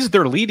 He's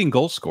their leading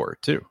goal scorer,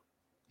 too.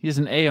 He has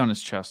an A on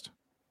his chest.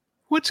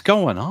 What's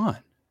going on?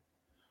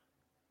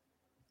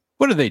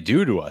 What do they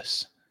do to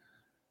us?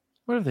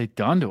 What have they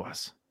done to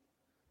us?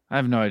 I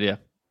have no idea.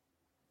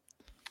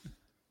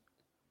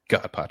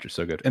 God, Poitras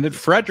so good. And then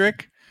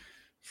Frederic,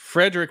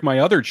 my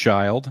other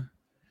child,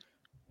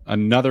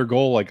 another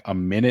goal like a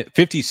minute,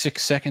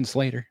 56 seconds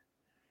later.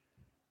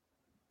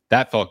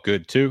 That felt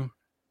good too.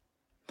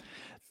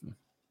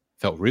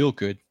 Felt real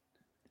good.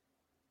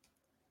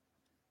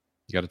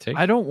 You got to take.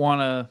 I don't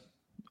want to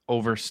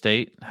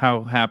overstate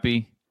how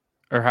happy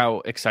or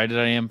how excited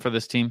I am for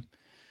this team.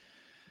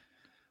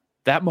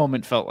 That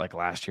moment felt like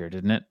last year,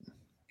 didn't it?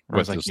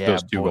 With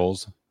those two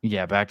goals?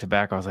 Yeah, back to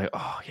back. I was like,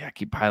 oh, yeah,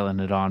 keep piling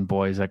it on,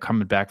 boys. I'm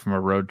coming back from a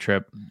road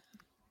trip.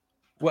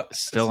 What?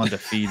 Still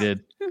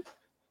undefeated.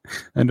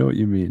 I know what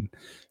you mean.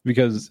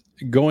 Because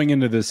going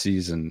into this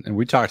season, and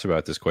we talked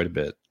about this quite a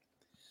bit,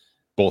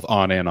 both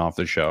on and off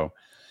the show,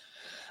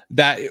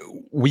 that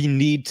we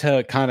need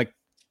to kind of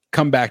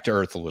come back to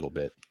earth a little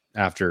bit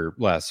after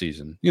last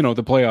season. You know,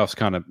 the playoffs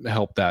kind of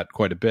helped that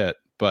quite a bit.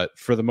 But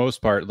for the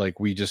most part, like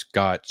we just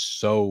got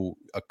so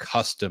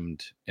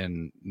accustomed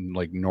and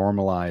like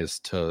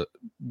normalized to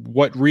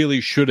what really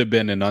should have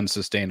been an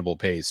unsustainable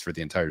pace for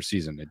the entire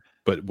season,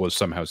 but was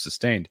somehow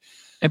sustained.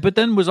 But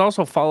then was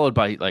also followed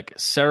by like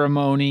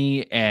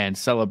ceremony and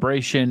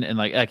celebration and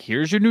like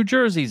here's your new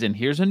jerseys and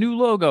here's a new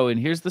logo and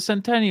here's the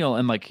centennial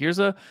and like here's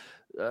a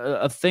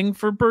thing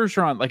for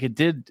Bergeron. Like it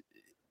did.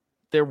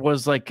 There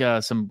was like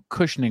some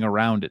cushioning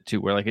around it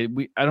too, where like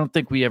I don't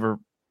think we ever.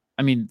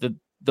 I mean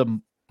the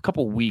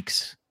couple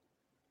weeks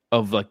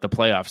of like the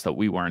playoffs that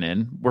we weren't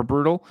in were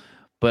brutal,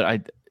 but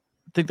I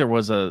think there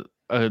was a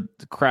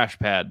crash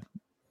pad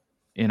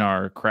in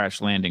our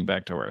crash landing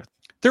back to earth.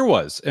 There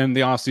was, and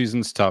the off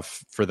season's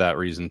tough for that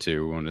reason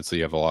too. When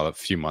you have a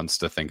few months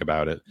to think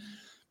about it,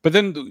 but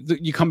then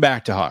you come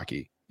back to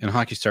hockey, and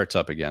hockey starts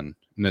up again,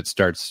 and it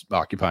starts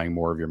occupying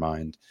more of your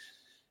mind,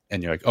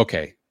 and you're like,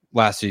 okay,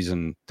 last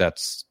season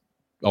that's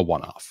a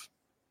one-off,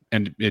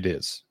 and it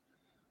is.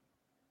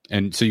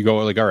 And so you go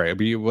like, all right,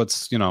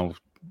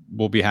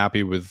 we'll be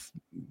happy with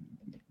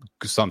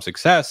some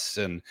success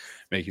and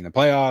making the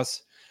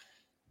playoffs.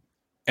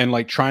 And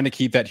like trying to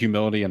keep that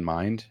humility in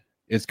mind,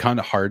 it's kind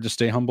of hard to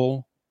stay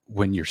humble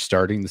when you're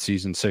starting the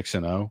season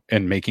 6-0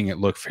 and making it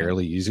look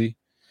fairly easy.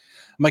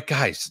 I'm like,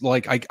 guys,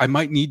 like I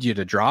might need you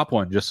to drop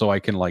one just so I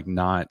can like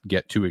not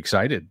get too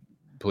excited,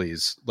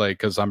 please. Like,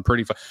 cause I'm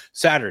pretty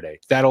Saturday.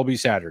 That'll be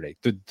Saturday.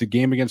 The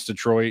game against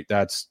Detroit,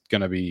 that's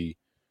going to be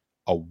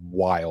a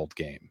wild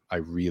game. I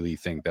really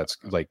think that's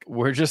like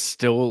we're just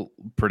still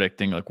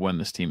predicting like when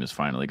this team is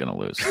finally going to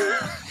lose.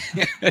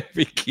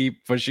 We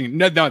keep pushing.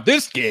 No,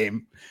 this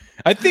game.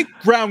 I think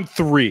round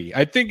 3.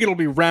 I think it'll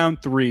be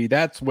round 3.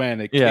 That's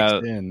when it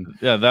kicks in.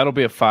 Yeah, that'll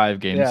be a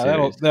 5-game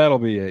series. That'll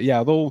be it.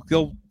 Yeah,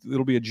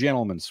 it'll be a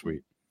gentleman's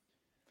sweep.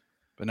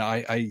 But no,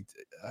 I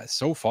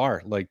so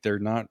far like they're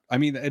not. I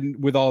mean,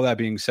 and with all that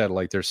being said,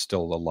 like there's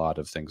still a lot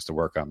of things to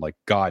work on. Like,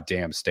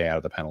 goddamn, stay out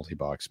of the penalty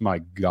box. My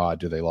God,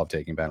 do they love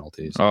taking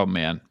penalties? Oh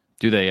man,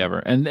 do they ever?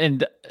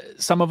 And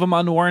some of them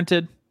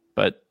unwarranted,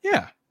 but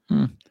yeah,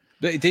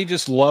 they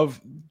just love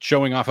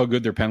showing off how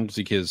good their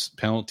penalty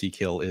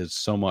kill is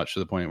so much to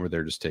the point where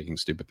they're just taking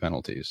stupid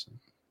penalties.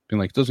 Being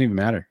like, it doesn't even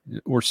matter.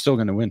 We're still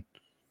going to win.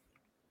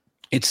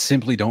 It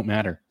simply don't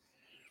matter.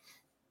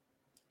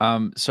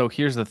 So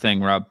here's the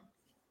thing, Rob.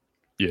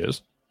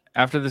 Yes.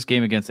 After this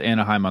game against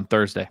Anaheim on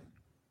Thursday,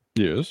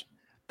 yes,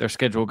 their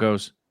schedule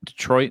goes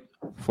Detroit,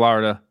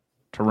 Florida,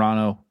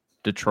 Toronto,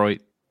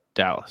 Detroit,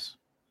 Dallas.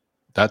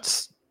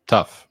 That's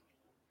tough.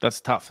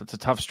 That's tough. It's a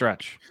tough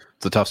stretch.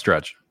 It's a tough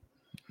stretch.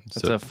 It's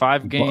a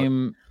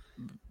 5-game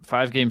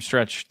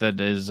stretch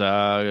that is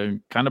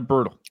kind of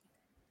brutal.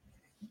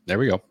 There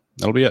we go.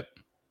 That'll be it.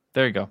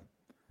 There you go.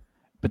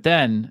 But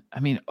then, I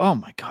mean, oh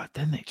my God,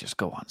 then they just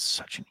go on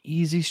such an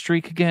easy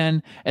streak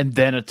again, and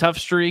then a tough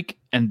streak,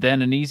 and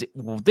then an easy.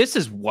 Well, this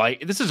is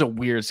a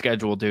weird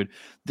schedule, dude.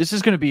 This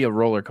is going to be a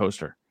roller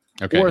coaster.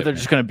 Okay, or they're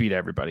just going to beat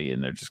everybody,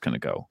 and they're just going to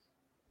go,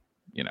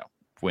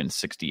 win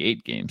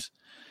 68 games.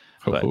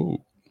 But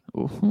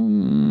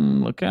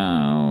look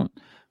out.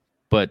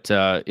 But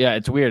yeah,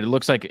 it's weird. It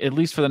looks like, at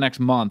least for the next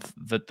month,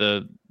 that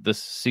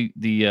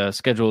the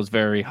schedule is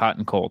very hot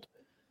and cold.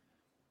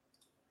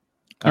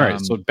 All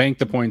right, so bank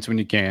the points when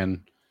you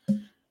can,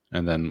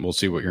 and then we'll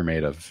see what you're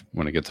made of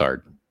when it gets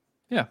hard.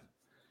 Yeah.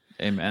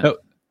 Amen.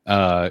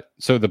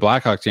 So the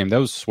Blackhawks game, that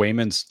was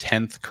Swayman's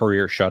 10th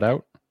career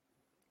shutout.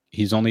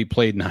 He's only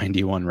played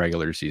 91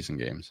 regular season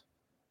games.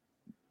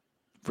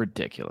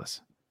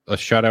 Ridiculous. A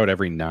shutout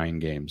every 9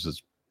 games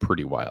is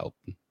pretty wild.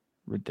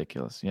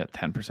 Ridiculous. Yeah,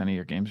 10% of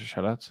your games are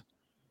shutouts.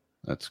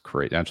 That's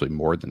great. Actually,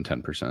 more than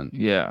 10%.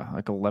 Yeah,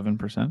 like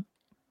 11%.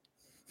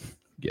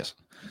 Yes.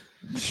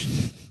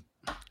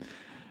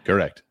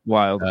 Correct.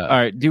 Wild. All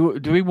right. Do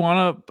we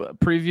want to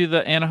preview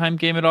the Anaheim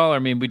game at all? I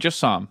mean, we just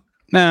saw them.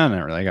 No,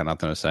 not really. I got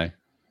nothing to say.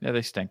 Yeah,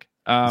 they stink.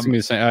 I was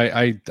gonna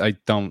say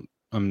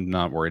I'm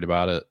not worried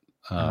about it.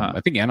 I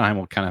think Anaheim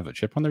will kind of have a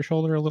chip on their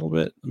shoulder a little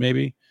bit,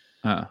 maybe.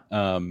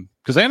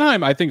 Because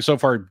Anaheim, I think, so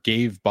far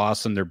gave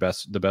Boston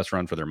the best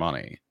run for their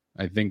money.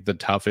 I think the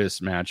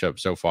toughest matchup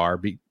so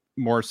far,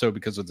 more so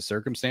because of the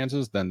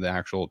circumstances than the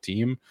actual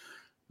team.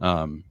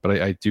 But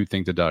I do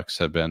think the Ducks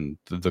have been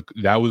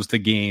that was the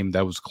game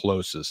that was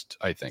closest,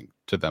 I think,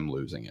 to them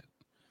losing it.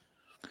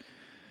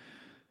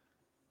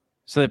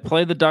 So they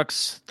play the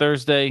Ducks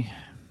Thursday.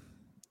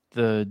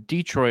 The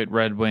Detroit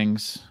Red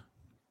Wings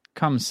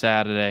come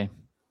Saturday,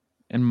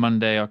 and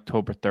Monday,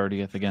 October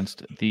 30th,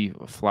 against the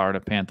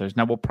Florida Panthers.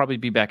 Now, we'll probably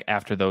be back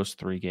after those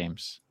 3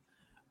 games.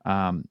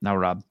 Now,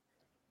 Rob,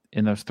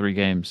 in those 3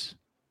 games,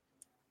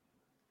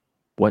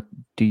 what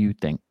do you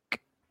think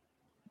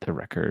the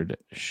record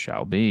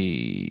shall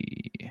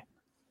be?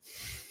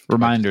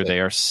 Reminder,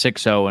 they are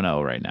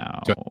 6-0-0 right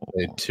now.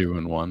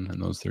 2-1 in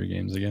those 3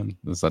 games again.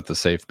 Is that the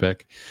safe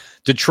pick?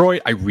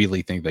 Detroit, I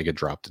really think they could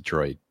drop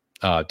Detroit.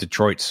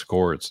 Detroit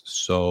scores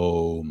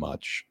so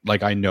much.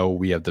 Like, I know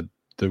we have the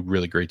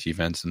really great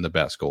defense and the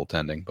best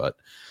goaltending, but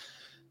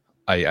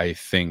I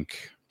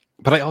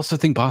also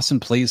think Boston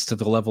plays to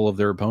the level of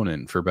their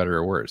opponent, for better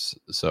or worse.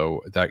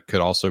 So that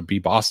could also be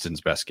Boston's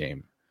best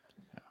game.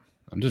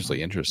 I'm just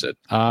really interested.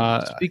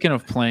 Speaking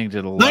of playing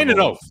to the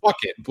 9-0, fuck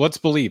it. Let's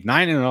believe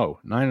 9-0.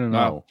 9-0.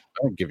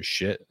 I don't give a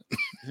shit.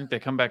 I think they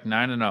come back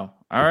 9-0. All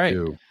right.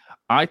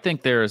 I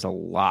think there is a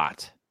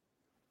lot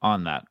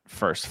on that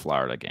first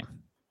Florida game.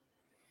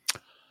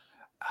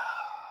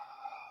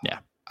 Yeah.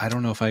 I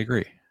don't know if I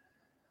agree.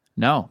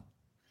 No.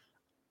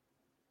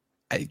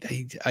 I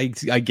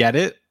get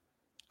it.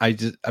 I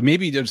just,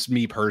 maybe just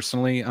me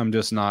personally, I'm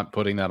just not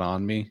putting that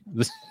on me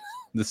this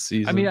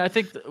season. I mean, I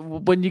think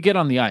when you get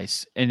on the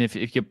ice, and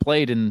if you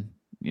played in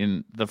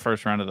the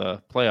first round of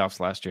the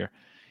playoffs last year,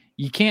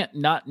 you can't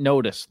not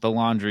notice the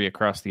laundry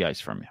across the ice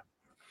from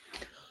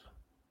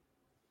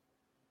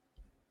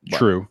you.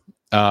 True.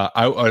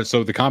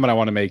 So the comment I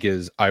want to make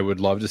is I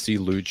would love to see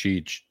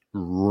Lucic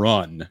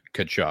run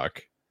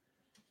Kachuk.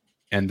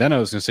 And then I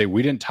was going to say,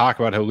 we didn't talk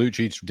about how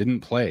Lucic didn't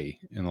play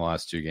in the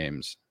last 2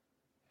 games.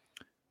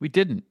 We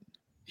didn't.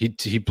 He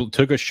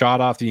took a shot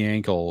off the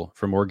ankle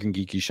from Morgan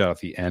Geekie shot at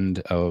the end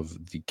of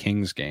the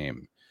Kings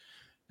game,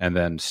 and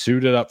then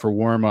suited up for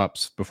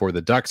warm-ups before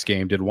the Ducks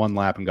game, did 1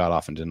 lap and got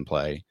off and didn't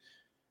play,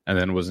 and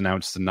then was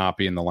announced to not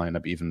be in the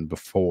lineup even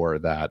before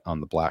that for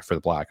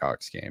the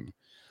Blackhawks game.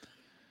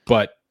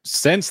 But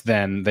since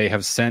then, they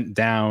have sent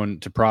down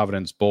to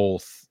Providence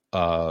both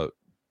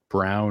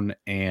Brown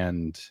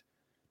and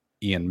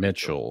Ian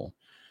Mitchell.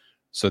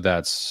 So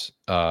that's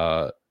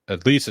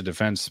at least a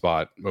defense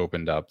spot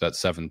opened up, that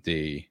 7th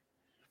D,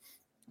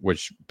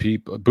 which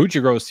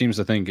Bucci seems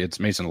to think it's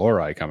Mason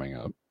Lohrei coming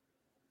up.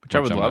 Which I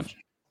would love.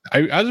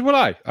 As would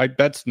I. I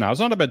bet now's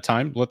not a bad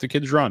time. Let the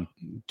kids run.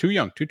 Too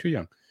young. Too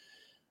young.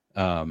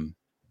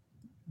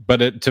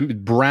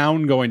 But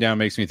Brown going down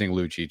makes me think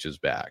Lucic is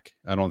back.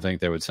 I don't think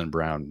they would send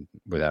Brown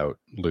without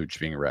Lucic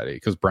being ready,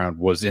 because Brown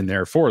was in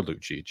there for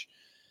Lucic.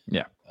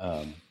 Yeah.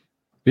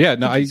 Yeah.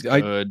 No,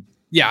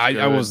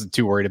 I wasn't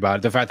too worried about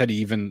it. The fact that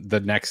even the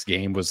next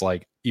game was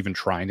like even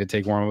trying to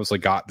take warm was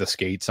like got the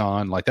skates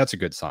on, like that's a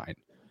good sign.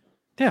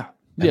 Yeah.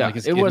 And yeah. like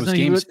it wasn't.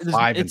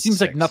 It seems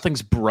 6. like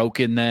nothing's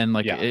broken then.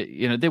 Like,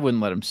 they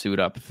wouldn't let him suit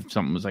up if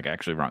something was like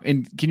actually wrong.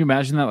 And can you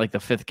imagine that? Like the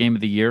 5th game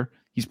of the year,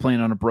 he's playing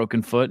on a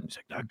broken foot. He's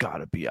like, I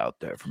gotta be out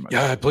there for my.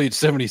 Yeah, I played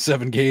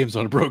 77 games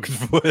on a broken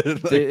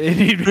foot. They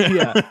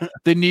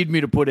need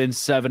me to put in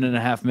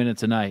 7.5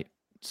 minutes a night.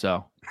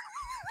 So.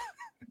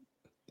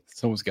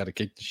 Someone's got to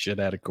kick the shit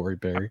out of Corey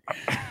Perry.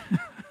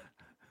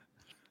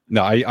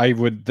 No, I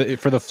would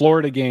for the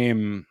Florida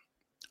game.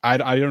 I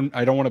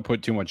don't want to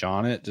put too much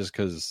on it, just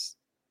because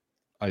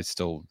I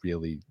still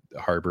really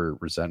harbor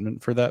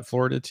resentment for that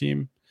Florida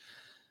team.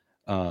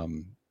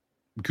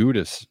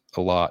 Gudis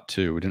a lot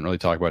too. We didn't really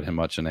talk about him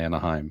much in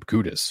Anaheim.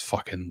 Gudis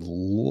fucking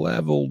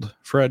leveled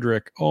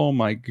Frederic. Oh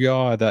my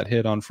god, that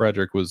hit on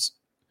Frederic was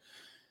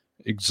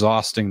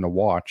exhausting to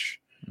watch.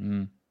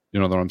 You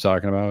know what I'm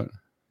talking about?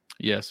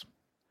 Yes.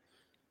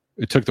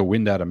 It took the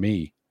wind out of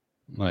me.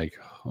 Like,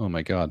 oh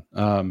my god.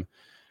 But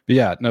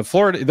yeah, no,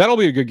 Florida, that'll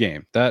be a good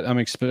game. That I'm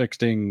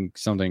expecting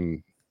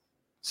something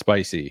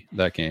spicy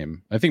that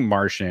game. I think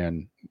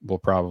Marchand will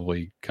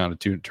probably kind of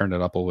turn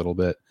it up a little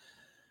bit.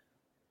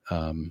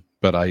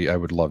 But I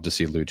would love to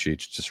see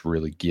Lucic just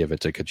really give it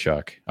to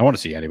Tkachuk. I want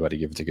to see anybody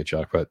give it to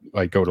Tkachuk, but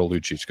I go to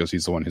Lucic because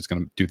he's the one who's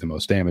going to do the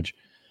most damage.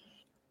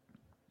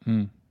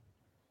 I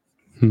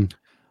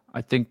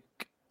think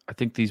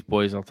these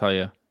boys, I'll tell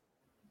you,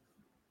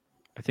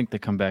 I think they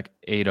come back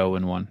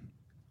 8-0-1.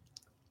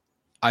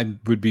 I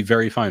would be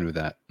very fine with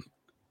that.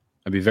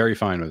 I'd be very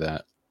fine with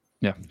that.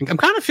 Yeah. I'm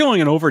kind of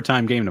feeling an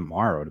overtime game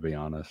tomorrow, to be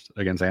honest,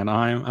 against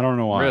Anaheim. I don't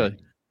know why. Really?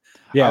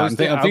 Yeah, I'm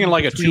thinking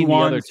like a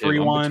 2-1,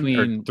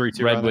 3-1, or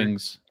 3-2. Red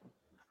Wings.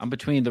 I'm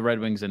between the Red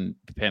Wings and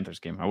Panthers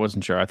game. I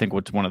wasn't sure. I think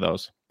it's one of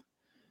those.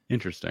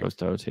 Interesting. Goes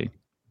to OT.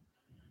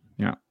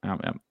 Yeah.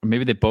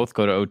 Maybe they both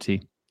go to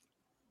OT.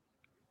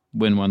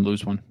 Win one,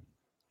 lose one.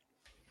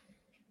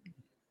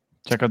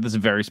 Check out this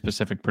very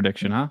specific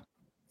prediction, huh?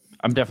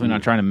 I'm definitely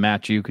not trying to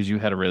match you because you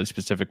had a really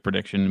specific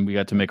prediction and we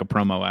got to make a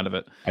promo out of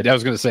it. I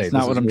was going to say, it's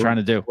not what I'm trying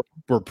to do.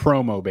 We're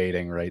promo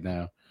baiting right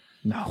now.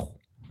 No.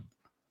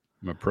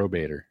 I'm a pro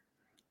baiter.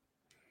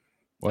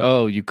 What?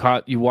 Oh, you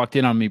walked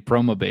in on me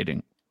promo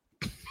baiting.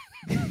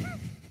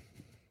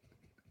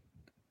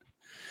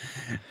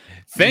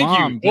 Thank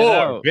Mom, you,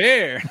 Lord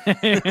Bear.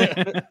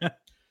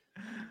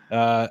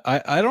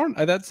 I don't.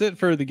 That's it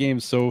for the game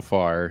so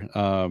far.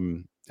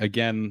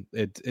 Again,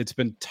 it's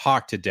been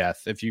talked to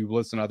death. If you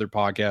listen to other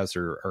podcasts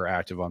or are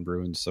active on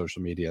Bruins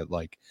social media,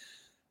 like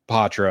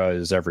Poitras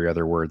is every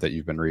other word that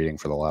you've been reading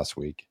for the last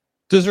week.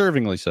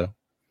 Deservingly so.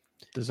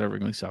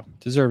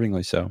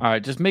 All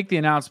right, just make the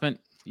announcement.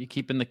 You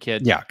keeping the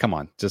kid? Yeah, come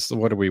on. Just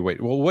what do we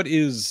wait? Well, what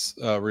is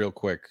real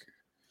quick?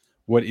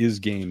 What is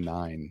game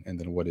 9, and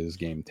then what is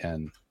game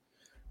 10?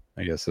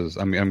 I guess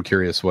I'm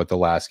curious what the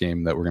last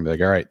game that we're gonna be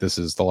like. All right, this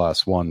is the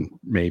last one,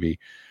 maybe.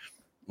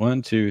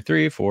 1, 2,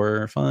 3,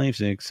 4, 5,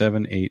 6,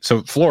 7, 8.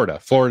 So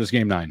Florida's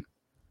game 9.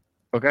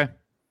 Okay,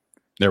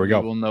 there we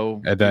go. We'll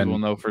know, and then we'll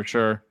know for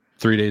sure.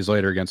 3 days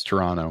later against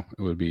Toronto,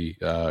 it would be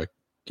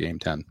game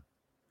 10.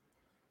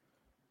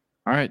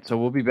 All right, so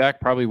we'll be back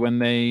probably when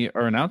they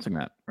are announcing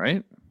that,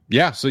 right?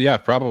 Yeah, so yeah,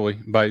 probably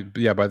by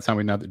the time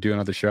we do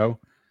another show,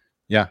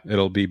 yeah,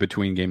 it'll be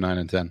between game 9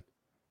 and 10.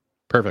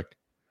 Perfect.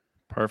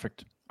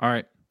 All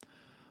right.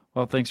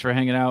 Well, thanks for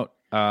hanging out.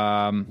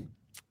 A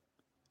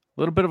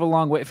little bit of a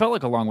long wait. It felt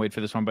like a long wait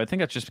for this one, but I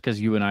think that's just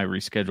because you and I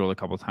rescheduled a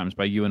couple of times.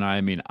 By you and I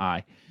mean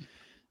I.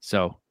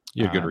 So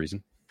you had good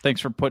reason.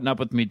 Thanks for putting up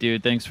with me,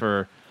 dude. Thanks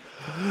for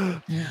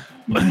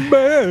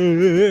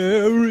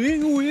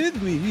bearing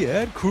with me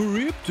at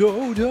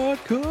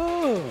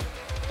crypto.com.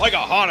 Like a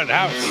haunted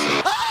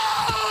house.